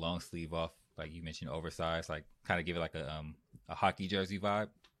get the long sleeve off, like you mentioned, oversized, like kind of give it like a hockey jersey vibe.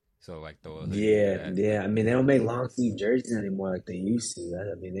 So like throw a hoodie under Yeah, that. yeah. They don't make long sleeve jerseys anymore like they used to.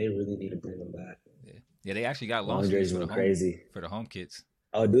 They really need to bring them back. Yeah, yeah. They actually got long Long sleeves jerseys went crazy. for the home kits.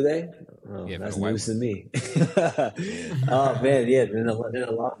 Oh, do they? Oh, Yeah, for the that's white news to ones. me. Yeah, Oh man, yeah. Then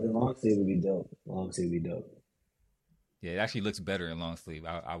the long sleeve would be dope. Long sleeve would be dope. yeah. It actually looks better in long sleeve.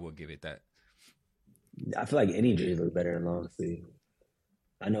 I will give it that. I feel like any jersey look better in long sleeve.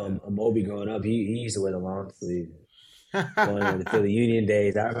 I Yeah, know Moby growing up, he used to wear the long sleeve. Going to the Philly Union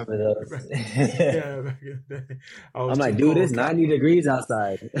days. I remember those. Yeah, back in the day, I was I'm too like, dude, it's cold. 90 degrees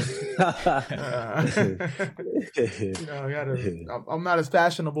outside. Uh, I gotta. I'm not as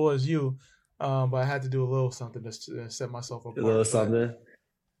fashionable as you, but I had to do a little something to set myself A little apart. But something.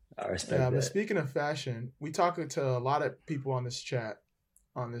 I yeah, respect but that. speaking of fashion, we talk to a lot of people on this chat,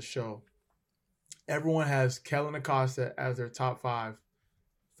 on this show. Everyone has Kellen Acosta as their top five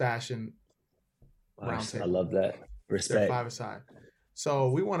fashion I roundtable. love that. Their Respect. five aside. So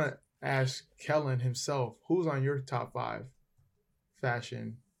we want to ask Kellen himself, who's on your top five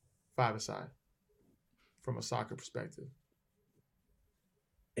fashion five aside from a soccer perspective?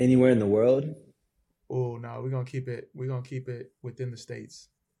 Anywhere in the world? Oh no, we're gonna keep it. We're gonna keep it within the states.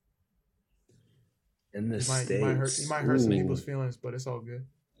 In the You States. might hurt some Ooh. people's feelings, but it's all good.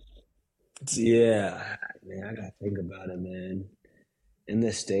 Yeah. Man, I gotta think about it, man. In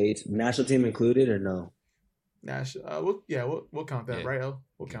the States. National team included or no? Nash, we'll count that, yeah. right? El?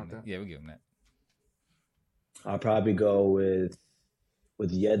 We'll Give him count that. that. Yeah, we give him that. I'll probably go with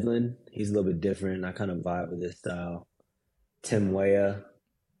Yedlin. He's a little bit different. I kind of vibe with his style. Tim Weah.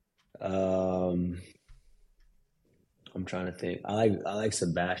 Um, I'm trying to think. I like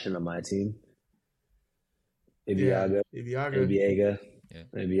Sebastian on my team. Yeah, Ibiaga, Ibiaga. Ibiaga, Yeah,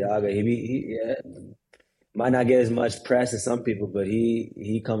 Ibiaga. Yeah, might not get as much press as some people, but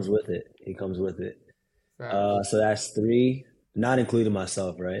he comes with it. He comes with it. Facts. So that's three, not including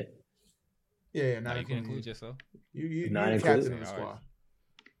myself, right? Yeah, no, not you can including include you. yourself. Not You're the include. captain So, of the all right,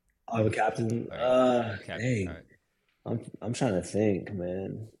 squad. I'm a captain. all right. You captain. All Dang. right. I'm trying to think,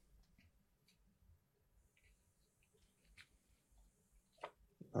 man.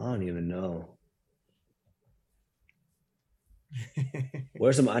 I don't even know.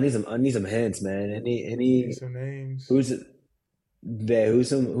 I need some hints, man. Need Any some names. who's there? Who's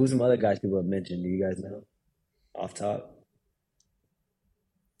some other guys people have mentioned? Do you guys know off top?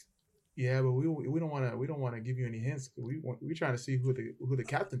 Yeah, but we don't want to give you any hints. We trying to see who the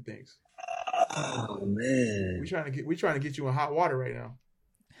captain thinks. Oh man, We trying to get you in hot water right now.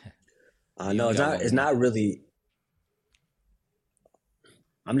 I You know only it's got not. one It's more. not really.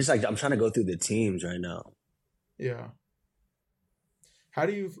 I'm trying to go through the teams right now. Yeah. How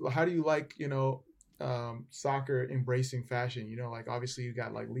do you like soccer embracing fashion? You know, like obviously you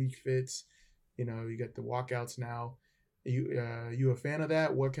got like league fits, you know, you got the walkouts now. You a fan of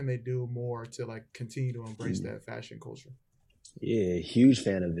that? What can they do more to like continue to embrace that fashion culture? Yeah, huge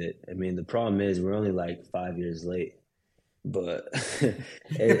fan of it. I mean, the problem is we're only like 5 years late, but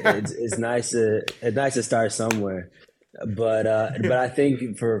it's nice to start somewhere. But I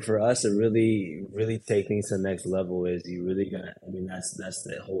think for us to really take things to the next level is you really got. I mean, that's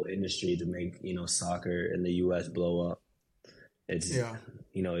the whole industry to make soccer in the U.S. blow up. It's Yeah,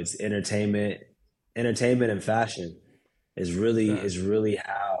 it's entertainment and fashion is facts. really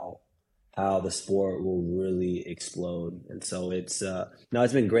how the sport will really explode. And so it's no,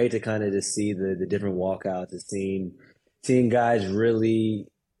 it's been great to kind of just see the different walkouts and seeing guys really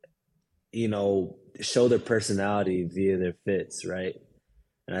show their personality via their fits, right?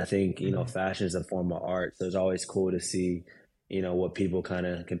 And I think Hmm. fashion is a form of art, so it's always cool to see what people kind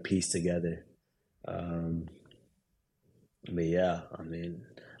of can piece together. Um, but yeah, I mean,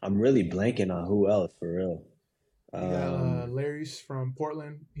 I'm really blanking on who else for real. You got Um, Larry's from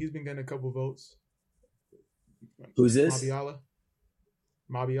Portland. He's been getting a couple votes. who's this? Mabiala,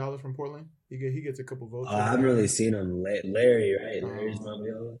 Mabiala from Portland. He gets a couple votes I every haven't now and really then. seen him. Larry, right? Larry's Um,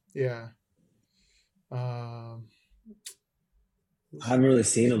 Mobile. yeah. Um, I who's haven't really somebody else?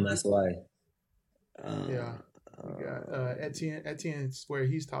 seen him. That's why. Yeah. Uh, You got uh, Etienne. Etienne swear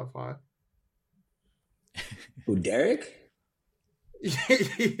he's top five. who? Derek?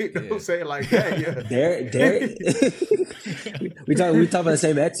 You Yeah. don't say it like that. Derek? Yeah. We talk about the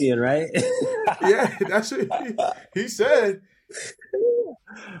same Etienne, right? Yeah, that's what he said.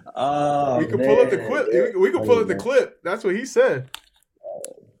 We Oh could pull up the man, clip. Derek, We could pull funny up the man. clip. That's what he said.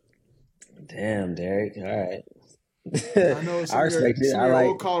 Damn, Derek. All right. I know I respect it. some of I your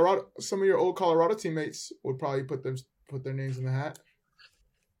like. old Colorado teammates would probably put their names in the hat.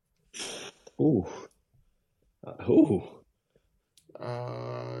 Ooh, ooh.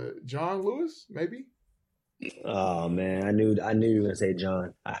 John Lewis, maybe. Oh man, I knew you were gonna say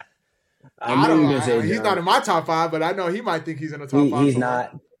John. I I knew you don't. were gonna say He's not John. in my top five, but I know he might think he's in the top He five he's somewhere.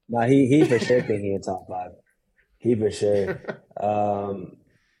 not. No, he for sure think he in top five. He for sure. Um,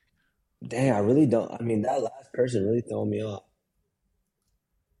 dang, I really don't. I mean, that last person really throwing me off.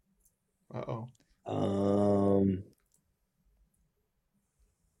 Uh-oh. Um,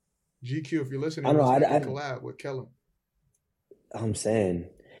 GQ, if you're I listening, don't know. let's make a I collab with Kellen. I'm saying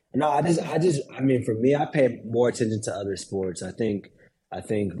no. I mean, for me, I pay more attention to other sports. I think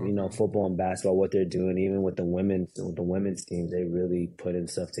Okay. football and basketball, what they're doing, even with the women's teams, they really putting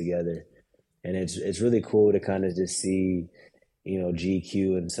stuff together, and it's really cool to kind of just see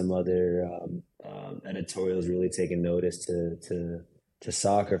GQ and some other editorials really taking notice to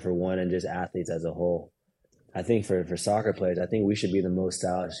soccer for one and just athletes as a whole. I think for soccer players, I think we should be the most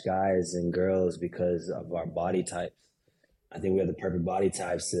stylish guys and girls because of our body types. I think we have the perfect body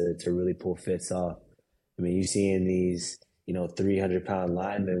types to really pull fits off. I mean, you seeing these 300-pound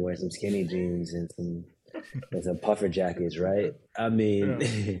linemen wearing some skinny jeans and some puffer jackets, right? I Yeah.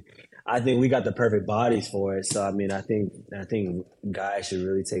 mean, I think we got the perfect bodies for it. So I mean, I think guys should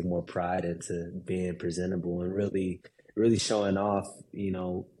really take more pride into being presentable and really showing off,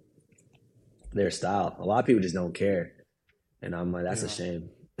 their style. A lot of people just don't care, and I'm like, that's a Yeah. shame.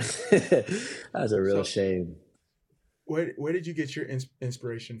 That's a real So shame. where did you get your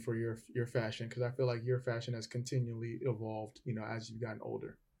inspiration for your fashion? Because I feel like your fashion has continually evolved, as you've gotten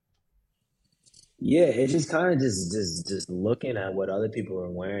older. Yeah, it's just kind of just looking at what other people are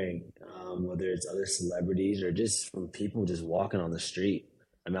wearing, whether it's other celebrities or just from people just walking on the street.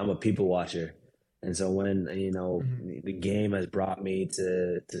 I mean, I'm a people watcher, and so when Hmm. the game has brought me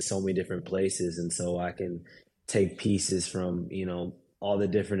to so many different places, and so I can take pieces from all the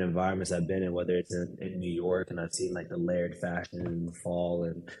different environments I've been in, whether it's in New York and I've seen like the layered fashion in the fall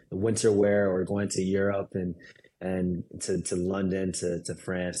and the winter wear, or going to Europe and to London, to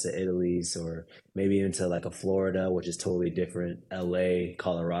France, to Italy's, or maybe even to like a Florida, which is totally different, LA,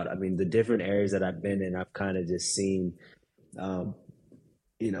 Colorado. I mean, the different areas that I've been in, I've kind of just seen, um,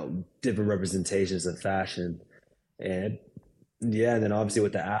 different representations of fashion. And yeah, and then obviously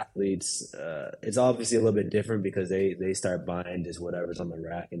with the athletes, it's obviously a little bit different because they start buying just whatever's on the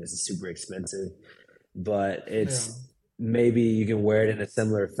rack and it's super expensive. But Yeah. it's maybe you can wear it in a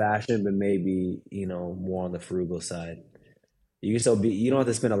similar fashion, but maybe more on the frugal side. You can still be. You don't have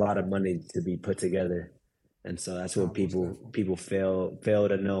to spend a lot of money to be put together, and so that's No, what most people definitely. people fail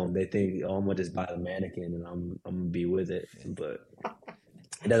to know. They think, oh, I'm gonna just buy the mannequin and I'm gonna be with it, but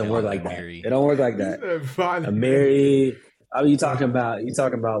it doesn't Yeah, work all like that that. It Mary don't work like He that. said, A "Violent." Mary, I mean, you talking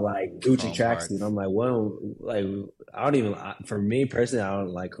about like Gucci Chrome tracksuit. Hearts. I'm like, well, like I don't even. For me personally, I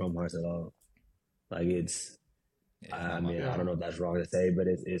don't like Chrome Hearts at all. Like it's, Yeah, it's I not my mean, I Yeah. don't know if that's wrong to say, but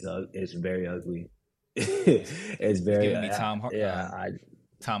it's very ugly. it's It's it's very, giving me yeah.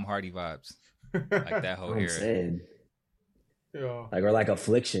 Tom Hardy vibes, like that whole I'm era. saying, Yeah. like, or like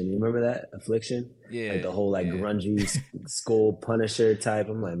Affliction. You remember that Affliction? Like Yeah, the whole like yeah, grungy skull Punisher type.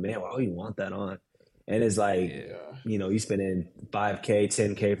 I'm like, man, why would you want that on? And it's like, yeah. Yeah. you spending 5K,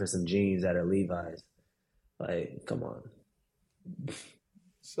 10K for some jeans that are Levi's. Like, come on.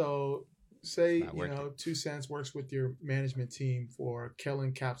 So, It's say not worth it. 2 Cents works with your management team for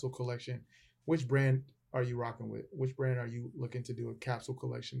Kellen Capsule Collection. Which brand are you rocking with? Which brand are you looking to do a capsule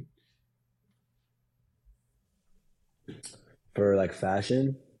collection? For like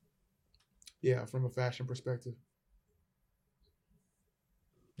fashion, Yeah, from a fashion perspective.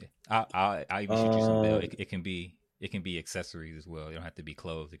 Yeah, I'll even shoot you some bill. um, It can be accessories as well. It don't have to be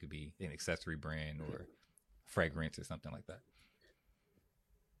clothes. It could be an accessory brand or fragrance or something like that.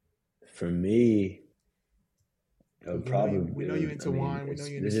 for me, it would Because we probably, know you I into mean, wine. We know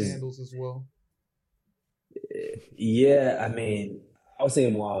you into this is, candles as well. yeah, I mean, I was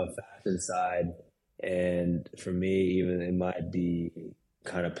thinking more on the fashion side. And for me, even it might be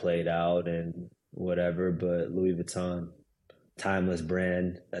kind of played out and whatever, but Louis Vuitton, timeless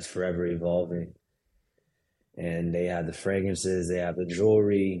brand that's forever evolving. And they have the fragrances, they have the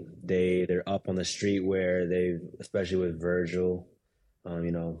jewelry, they're up on the streetwear. They've, especially with Virgil,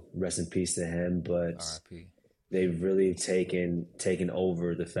 rest in peace to him, but R.I.P. they've really taken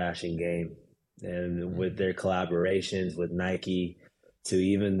over the fashion game, and with their collaborations with Nike, to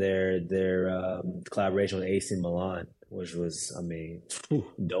even their collaboration with AC Milan, which was, I mean,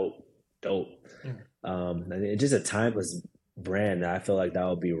 dope, dope. Yeah. And it's just a timeless brand that I feel like that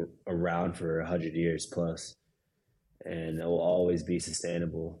will be around for 100 years plus, and it will always be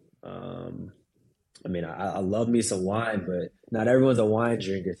sustainable. I mean, I love me some wine, but not everyone's a wine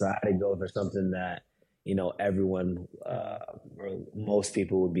drinker, so I had to go for something that everyone, or most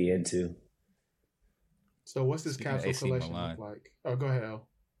people would be into. So, what's this Speaking of capsule AC collection look Milan, like? Oh, go ahead, Al.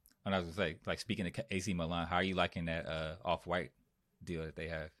 and I was gonna say, like speaking of AC Milan, how are you liking that off white deal that they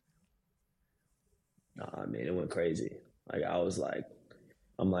have? I mean, it went crazy. Like I was like,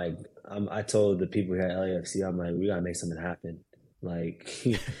 I told the people here at LAFC, I'm like, we gotta make something happen. Like,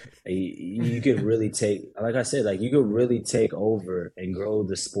 you could really take, like I said, like you could really take over and grow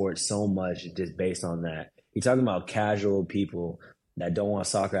the sport so much just based on that. You're talking about casual people that don't want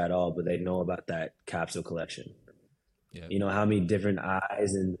soccer at all, but they know about that capsule collection. Yeah, You know how many different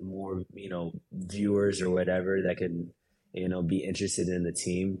eyes and more, viewers or whatever that can, be interested in the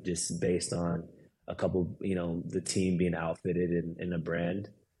team just based on a couple, the team being outfitted in a brand.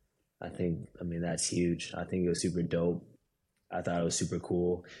 I mean, that's huge. I think it was super dope. I thought it was super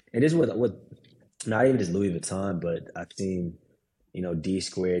cool. And this with not even just Louis Vuitton, but I've seen, D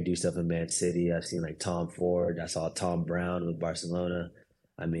Square do stuff in Man City. I've seen like Tom Ford. I saw Tom Brown with Barcelona.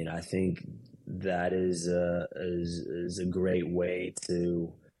 I mean, I think that is a great way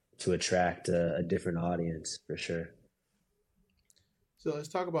to attract a different audience for sure. So, let's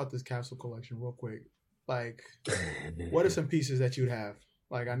talk about this capsule collection real quick. Like, what are some pieces that you'd have?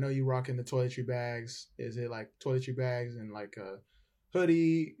 Like, I know you rocking the toiletry bags. Is it like toiletry bags and like a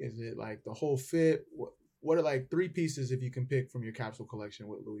hoodie? Is it like the whole fit? What are like 3 pieces if you can pick from your capsule collection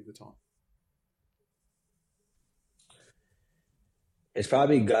with Louis Vuitton? It's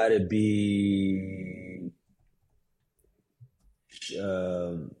probably got to be,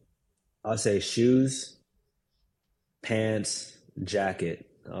 um, I'll say shoes, pants, jacket.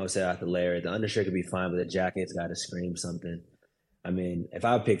 I would say I have to layer it. The undershirt could be fine, but the jacket's got to scream something. I mean, if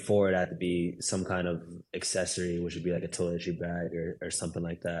I would pick four, it'd have to be some kind of accessory, which would be like a toiletry bag or something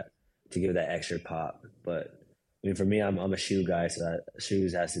like that to give that extra pop. But I mean, for me, I'm a shoe guy, so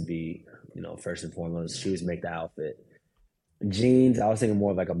shoes has to be, first and foremost. Shoes make the outfit. Jeans, I was thinking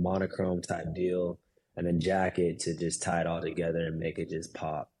more of like a monochrome type deal, and then jacket to just tie it all together and make it just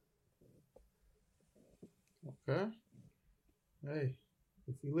pop. Okay. Hey,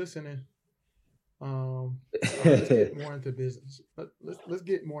 if you're listening, all right, let's get more into business. Let's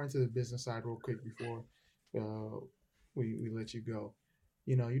get more into the business side real quick before we let you go.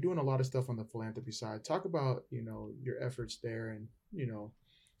 You're doing a lot of stuff on the philanthropy side. Talk about your efforts there and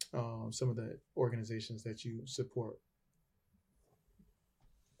some of the organizations that you support.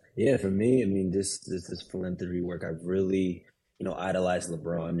 Yeah, for me, I mean, this philanthropy work, I've really, idolized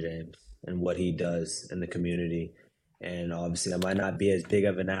LeBron James and what he does in the community. And obviously, I might not be as big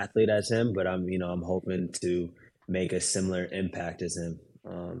of an athlete as him, but I'm hoping to make a similar impact as him,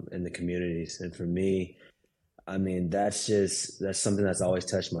 in the communities. And for me, I mean, that's something that's always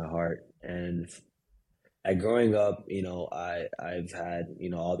touched my heart. And Like growing up, I've had,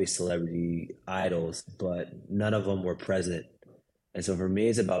 all these celebrity idols, but none of them were present. And so for me,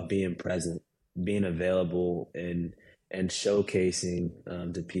 it's about being present, being available, and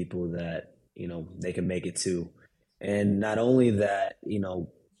showcasing to people that they can make it too. And not only that,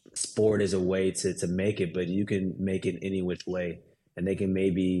 sport is a way to make it, but you can make it any which way, and they can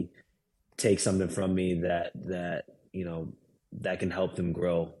maybe take something from me that that can help them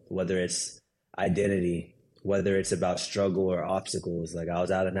grow, whether it's identity, whether it's about struggle or obstacles. Like I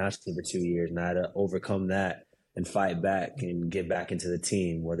was out of national team for 2 years and I had to overcome that and fight back and get back into the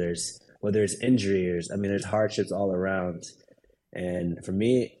team, whether it's injury or I mean there's hardships all around. And for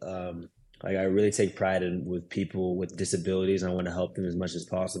me, like I really take pride in with people with disabilities. I want to help them as much as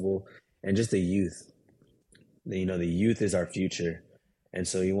possible. And just the youth, the youth is our future. And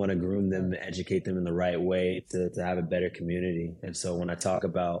so you want to groom them, educate them in the right way to have a better community. And so when I talk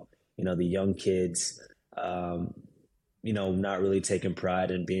about, the young kids, um, not really taking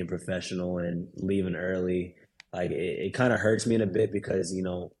pride in being professional and leaving early, like it kind of hurts me in a bit because,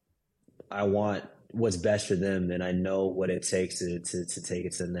 I want what's best for them and I know what it takes to take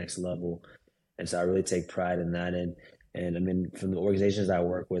it to the next level. And so I really take pride in that. And I mean, from the organizations I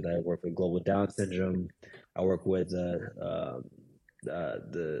work with Global Down Syndrome. I work with the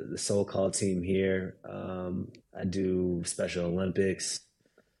Soul Call team here. I do Special Olympics.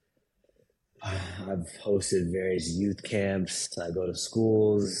 I've hosted various youth camps. I go to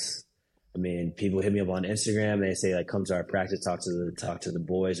schools. I mean, people hit me up on Instagram. They say like, "Come to our practice, talk to the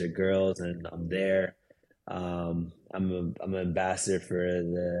boys or girls," and I'm there. I'm an ambassador for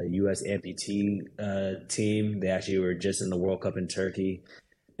the U.S. amputee team. They actually were just in the World Cup in Turkey.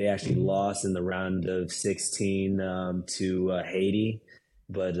 They actually lost in the round of 16 to Haiti,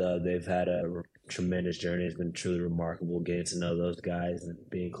 but they've had a tremendous journey. It's been truly remarkable getting to know those guys and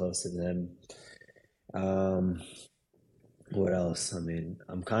being close to them. Um, what else? I mean,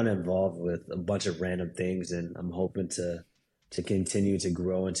 I'm kind of involved with a bunch of random things, and I'm hoping to continue to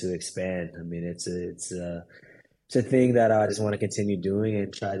grow and to expand. I mean, it's a thing that I just want to continue doing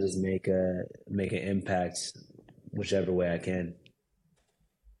and try to just make an impact whichever way I can.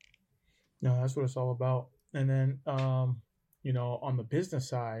 No, that's what it's all about. And then, on the business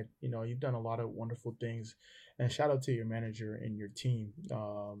side, you've done a lot of wonderful things. And shout out to your manager and your team.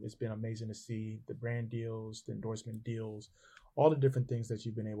 It's been amazing to see the brand deals, the endorsement deals, all the different things that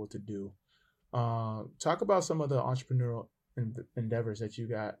you've been able to do. Talk about some of the entrepreneurial endeavors that you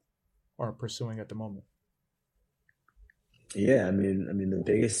got or pursuing at the moment. Yeah, I mean, the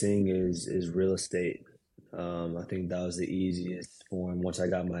biggest thing is real estate. I think that was the easiest form once I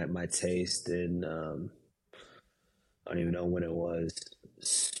got my taste, and I don't even know when it was,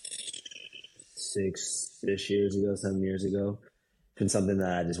 6-ish years ago, 7 years ago. It's been something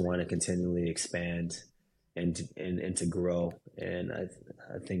that I just want to continually expand and to grow. And I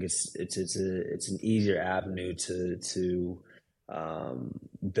think it's an easier avenue to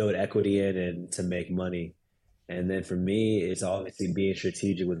build equity in and to make money. And then for me, it's obviously being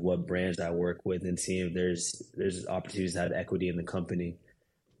strategic with what brands I work with and seeing if there's opportunities to have equity in the company.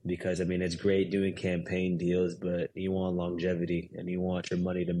 Because I mean, it's great doing campaign deals, but you want longevity and you want your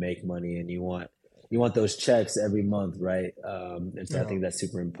money to make money and you want those checks every month, right? And so I Yeah. think that's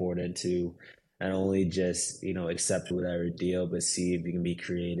super important to not only just accept whatever deal, but see if you can be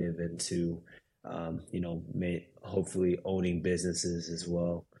creative and to hopefully owning businesses as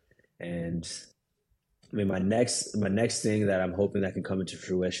well. And I mean, my next thing that I'm hoping that can come into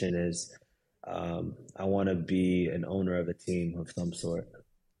fruition is I want to be an owner of a team of some sort,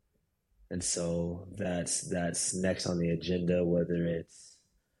 and so that's next on the agenda, whether it's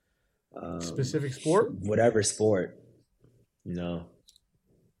um, Specific sport? whatever sport, you know.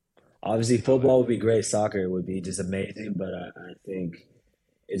 Obviously, football would be great, soccer would be just amazing, but I think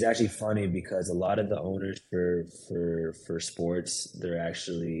it's actually funny because a lot of the owners for sports they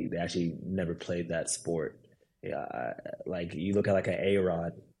actually never played that sport. Yeah, like you look at like an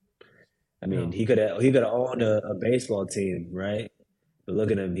A-Rod. I mean, Yeah. he could have owned a baseball team, right? But look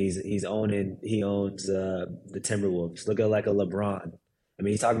at him. He owns the Timberwolves. Look at like a LeBron. I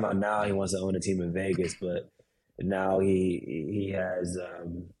mean, he's talking about now he wants to own a team in Vegas, but now he has The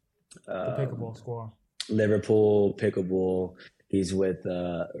um, pickleball squad. Liverpool, pickleball. He's with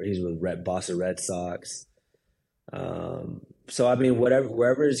Boston Red Sox. So I mean, whatever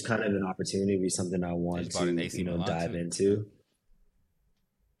wherever is kind of an opportunity, be something I They want just bought an to AC Milan dive too. into.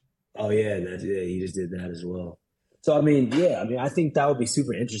 Oh yeah, yeah, he just did that as well. So I mean, yeah, I mean, I think that would be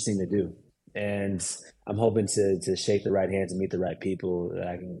super interesting to do, and I'm hoping to shake the right hands and meet the right people that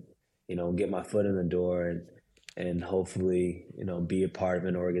I can, get my foot in the door and hopefully be a part of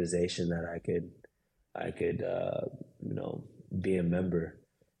an organization that I could I could, be a member.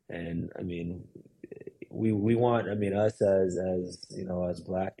 And I mean, we want, I mean, us as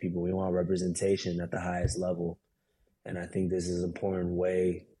Black people, we want representation at the highest level. And I think this is an important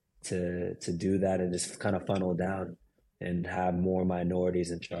way to do that and just kind of funnel down and have more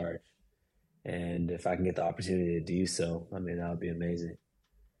minorities in charge. And if I can get the opportunity to do so, I mean, that would be amazing.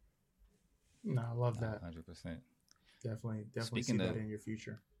 No, I love that. 100%. Definitely see that in your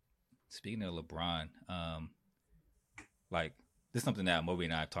future. Speaking of LeBron, like this is something that Moby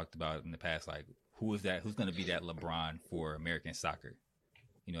and I have talked about in the past. Like, who is that? Who's going to be that LeBron for American soccer?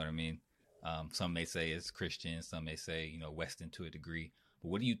 You know what I mean? Some may say it's Christian. Some may say, Western to a degree. But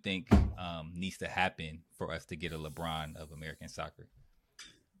what do you think needs to happen for us to get a LeBron of American soccer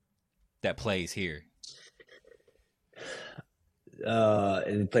that plays here?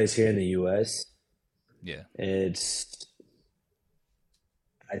 And it plays here in the U.S. Yeah.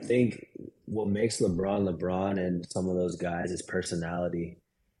 I think what makes LeBron and some of those guys is personality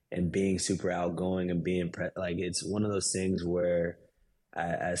and being super outgoing and being like, it's one of those things where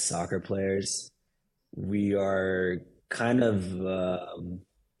as soccer players, we are kind of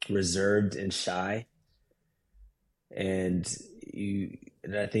reserved and shy. And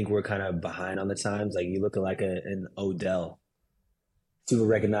I think we're kind of behind on the times. Like, you look at like an Odell, super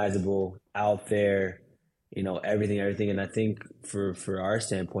recognizable, out there, everything. And I think for our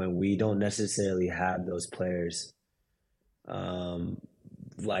standpoint, we don't necessarily have those players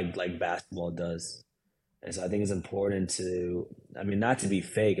like basketball does. And so I think it's important not to be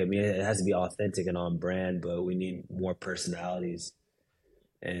fake. I mean, it has to be authentic and on brand, but we need more personalities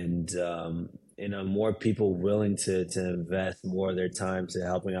and, more people willing to invest more of their time to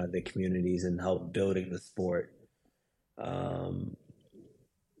helping out the communities and help building the sport.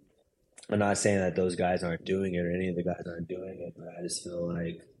 I'm not saying that those guys aren't doing it or any of the guys aren't doing it, but I just feel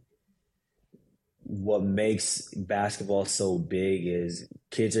like what makes basketball so big is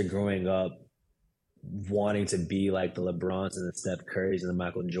kids are growing up wanting to be like the LeBrons and the Steph Currys and the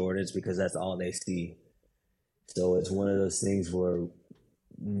Michael Jordans because that's all they see. So it's one of those things where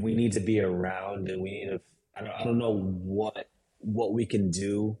we need to be around and we need to, I don't know what we can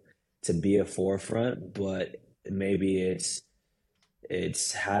do to be a forefront, but maybe it's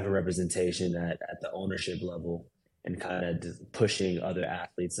have a representation at the ownership level and kind of pushing other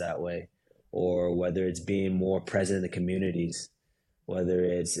athletes that way, or whether it's being more present in the communities, whether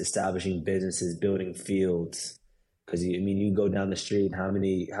it's establishing businesses, building fields. Because you go down the street, how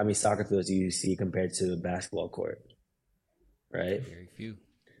many soccer fields do you see compared to a basketball court, right? Very few.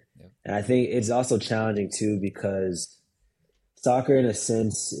 Yep. And I think it's also challenging too because soccer, in a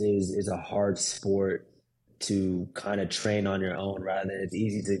sense, is a hard sport to kind of train on your own rather than it's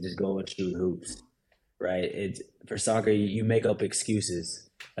easy to just go and shoot hoops, right? For soccer, you make up excuses.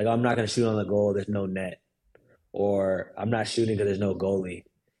 Like, I'm not going to shoot on the goal, there's no net. Or I'm not shooting because there's no goalie.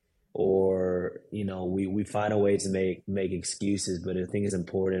 Or, we find a way to make excuses, but I think it's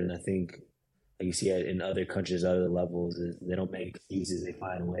important. And I think, like you see it in other countries, other levels, is they don't make excuses, they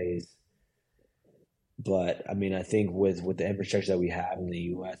find ways. But, I think with the infrastructure that we have in the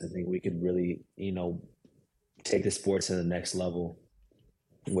U.S., I think we could really, take the sports to the next level,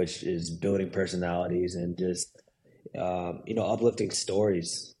 which is building personalities and just, uplifting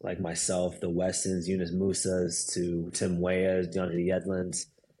stories like myself, the Westons, Yunus Musas, to Tim Weahs, DeAndre Yedlins,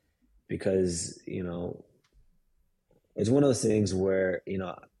 because, it's one of those things where,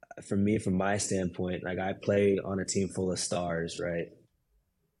 for me, from my standpoint, like, I play on a team full of stars, right?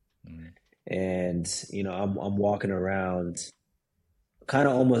 Mm-hmm. And, I'm walking around kind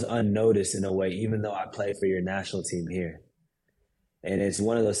of almost unnoticed in a way, even though I play for your national team here. And it's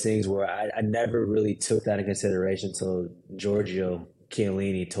one of those things where I never really took that in consideration until Giorgio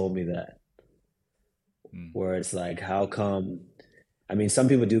Chiellini told me that. Where it's like, how come? Some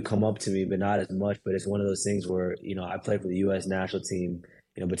people do come up to me, but not as much. But it's one of those things where, I play for the U.S. national team,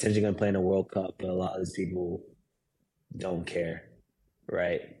 potentially going to play in a World Cup, but a lot of these people don't care,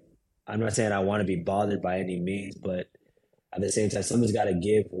 right? I'm not saying I want to be bothered by any means, but at the same time, something's got to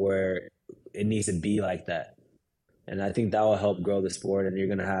give where it needs to be like that. And I think that will help grow the sport, and you're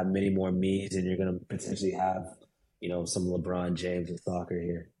going to have many more me's, and you're going to potentially have, some LeBron James in soccer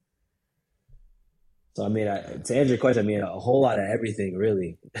here. So, to answer your question, a whole lot of everything,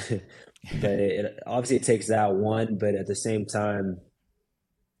 really. But it obviously it takes that one, but at the same time,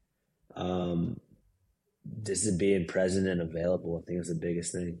 just being present and available, I think is the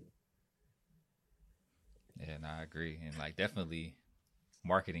biggest thing. Yeah, no, I agree. And definitely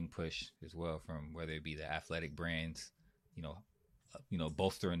marketing push as well, from whether it be the athletic brands,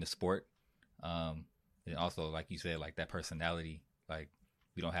 bolstering the sport. And also, like you said, that personality,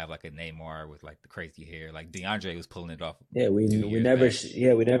 we don't have like a Neymar with like the crazy hair. Like DeAndre was pulling it off Yeah, a few we years never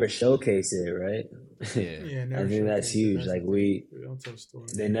back. we never showcase it, right? Yeah, Yeah, I never think that's showcase it. huge. That's the Like thing. We don't tell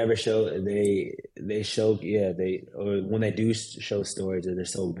stories. they never show they show they or when they do show stories, they're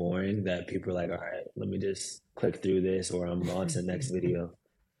so boring that people are like, all right, let me just click through this, or I'm on to the next video.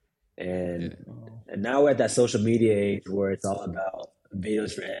 yeah, And Oh, and now we're at that social media age where it's all about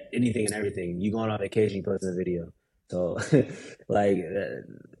videos for anything and everything. You going on vacation, you post a video. So like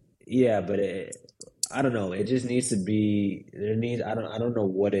yeah, but I don't know. It just needs to be there needs I don't know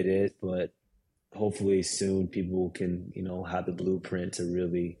what it is, but hopefully soon people can, have the blueprint to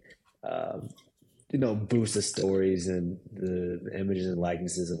really um, boost the stories and the images and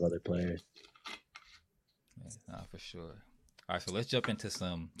likenesses of other players. yeah, nah, for sure. All right, so let's jump into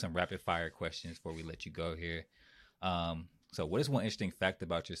some rapid fire questions before we let you go here. So what is one interesting fact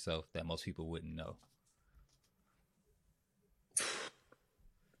about yourself that most people wouldn't know?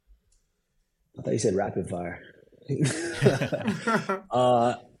 I thought you said rapid fire.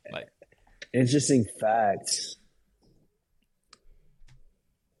 uh, Like, interesting facts.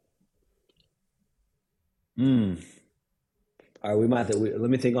 Hmm. All right, we might have to. Let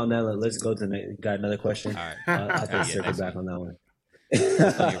me think on that. Let's go to got another question. all right, I'll all have to right, yeah, circle next back one. on that one.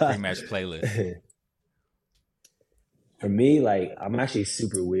 What's on your pre-match playlist? For me, like I'm actually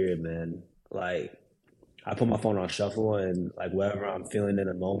super weird, man. Like I put my phone on shuffle and like whatever I'm feeling in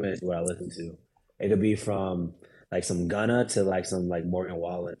the moment is what I listen to. It could be from like some Gunna to like some like Morgan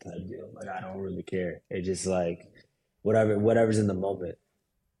Wallen type deal. Like I don't really care. It just like whatever's in the moment.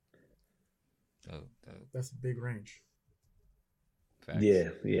 Dope, dope. that's a big range. Facts. Yeah,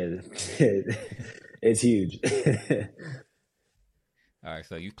 yeah. It's huge. All right,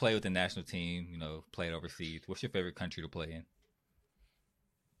 so you play with the national team, played overseas. What's your favorite country to play in?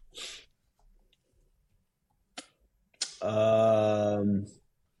 Um,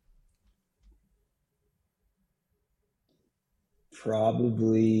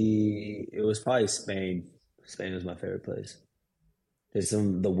 probably Spain. Spain was my favorite place. There's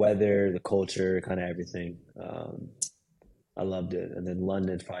the weather, the culture, kind of everything. I loved it. And then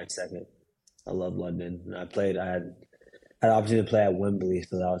London's probably second. I love London. And I had the opportunity to play at Wembley,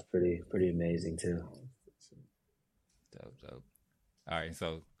 so that was pretty amazing too. Dope, dope. All right,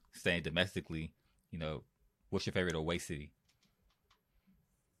 so staying domestically, what's your favorite away city?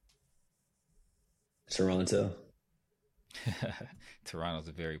 Toronto. Toronto's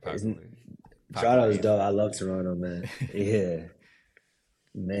a very Isn't popular Toronto's answer. dope. I love Toronto, man. Yeah,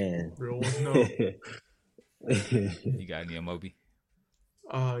 man. Real ones know. You got any Moby?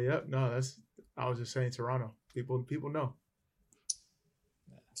 Yep. No, that's. I was just saying Toronto. People know.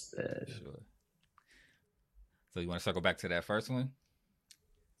 For sure. So you want to circle back to that first one?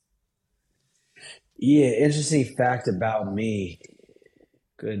 Yeah, interesting fact about me.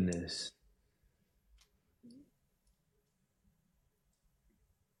 Goodness.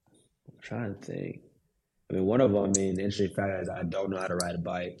 I'm trying to think. I mean, one of them, the interesting fact is I don't know how to ride a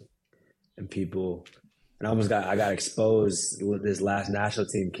bike. And I got exposed with this last national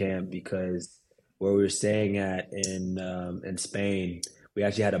team camp because where we were staying at in Spain, we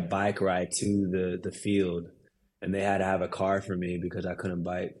actually had a bike ride to the field, and they had to have a car for me because I couldn't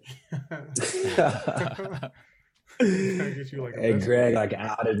bike. Gotta get you like a And best Greg friend. like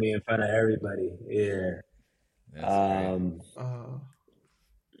outed me in front of everybody. Yeah. That's great.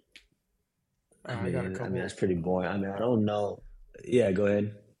 I got a I mean couple. that's pretty boring. I mean, I don't know. Yeah, go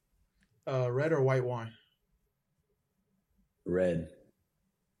ahead. Red or white wine? Red.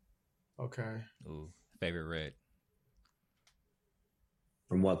 Okay. Ooh, favorite red.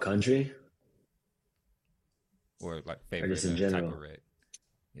 From what country? Or like Or favorite just in type of general? red.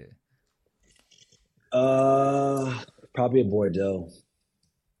 Yeah. Probably a Bordeaux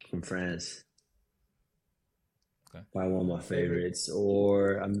from France. Okay. Probably one of my Favorite favorites.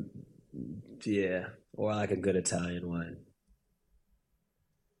 Or yeah, or like a good Italian wine.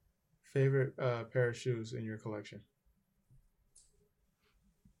 favorite pair of shoes in your collection?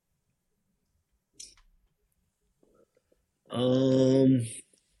 Um,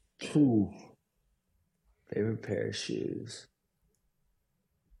 Phew. Favorite pair of shoes.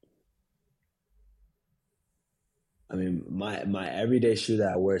 I mean, my everyday shoe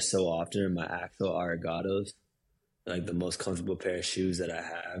that I wear so often are my Axel Arigatos, like the most comfortable pair of shoes that I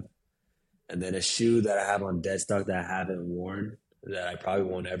have. And then a shoe that I have on dead stock that I haven't worn, that I probably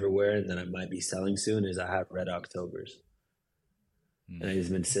won't ever wear, and that I might be selling soon is I have Red Octobers. And Mm. they've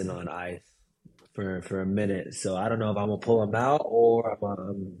been sitting on ice for a minute. So I don't know if I'm gonna pull them out or if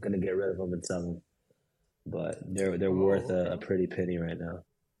I'm gonna get rid of them and sell them. But they're worth Oh, a okay. pretty penny right now.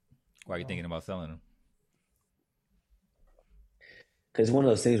 Why are you Oh, thinking about selling them? Because it's one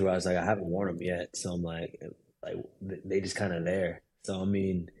of those things where I was like, I haven't worn them yet, so I'm like they just kind of there. So I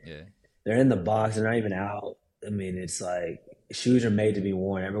mean, Yeah. they're in the box, they're not even out. I mean, it's like shoes are made to be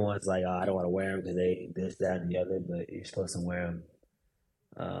worn. Everyone's like, oh, I don't want to wear them because they this, that, and the other, but you're supposed to wear them.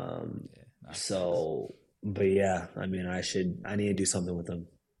 Yeah. So, but yeah, I mean, I need to do something with them.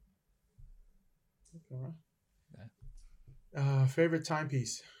 Okay. Yeah. Favorite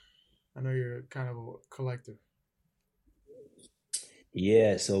timepiece? I know you're kind of a collector.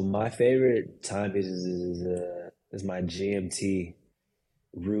 Yeah, so my favorite timepiece is my GMT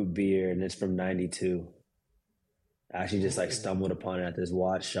root beer, and it's from '92. I actually just like Oh, stumbled upon it at this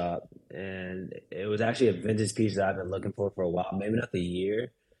watch shop, and it was actually a vintage piece that I've been looking for a while. Maybe not the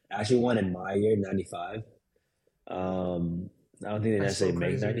year. I actually wanted my year, '95. Um, I don't think they that's so necessarily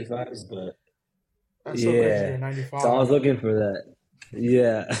make crazy. '95s, but That's so crazy. You're yeah. So I 95. was looking for that.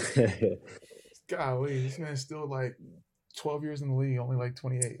 Yeah. Golly, this man's still like 12 years in the league, only like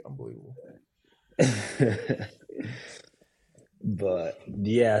 28. Unbelievable. But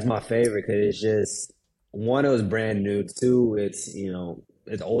yeah, it's my favorite because it's just one, it was brand new. Two, it's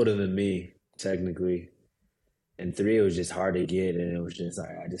older than me technically, and three, it was just hard to get, and it was just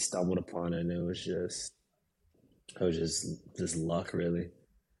I just stumbled upon it, and it was just luck really.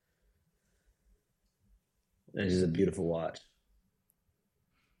 And it's just a beautiful watch.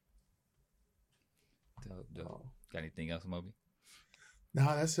 Dope, dope. Oh. Got anything else, Moby? No,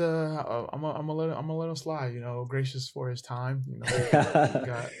 that's I'm gonna let him slide. Gracious for his time. He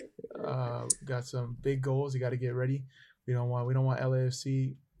got some big goals. He got to get ready. We don't want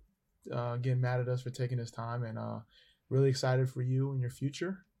LAFC getting mad at us for taking this time, and really excited for you and your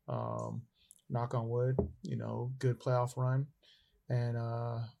future. Knock on wood. Good playoff run, and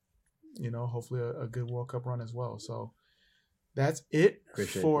hopefully a good World Cup run as well. So that's it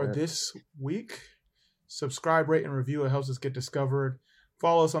Appreciate for that. this week. Subscribe, rate, and review. It helps us get discovered.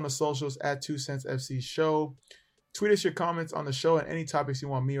 Follow us on the socials at 2 Cents FC Show. Tweet us your comments on the show and any topics you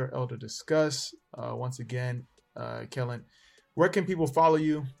want me or El to discuss. Once again, Kellen, where can people follow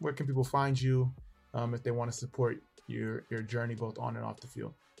you? Where can people find you if they want to support your journey both on and off the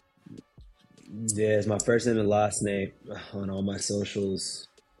field? Yeah, it's my first name and last name on all my socials.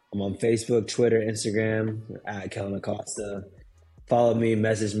 I'm on Facebook, Twitter, Instagram at Kellen Acosta. Follow me,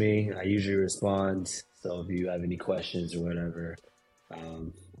 message me. I usually respond. So if you have any questions or whatever,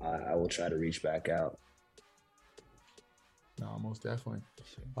 I will try to reach back out. No, most definitely.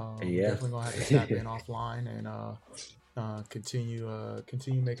 And yeah. Definitely gonna have to tap in offline and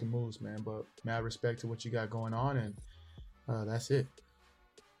continue making moves, man. But mad respect to what you got going on, and that's it.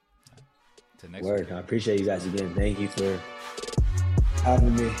 Till next Word. week. I appreciate you guys again. Thank you for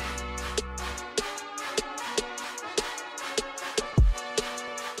having me.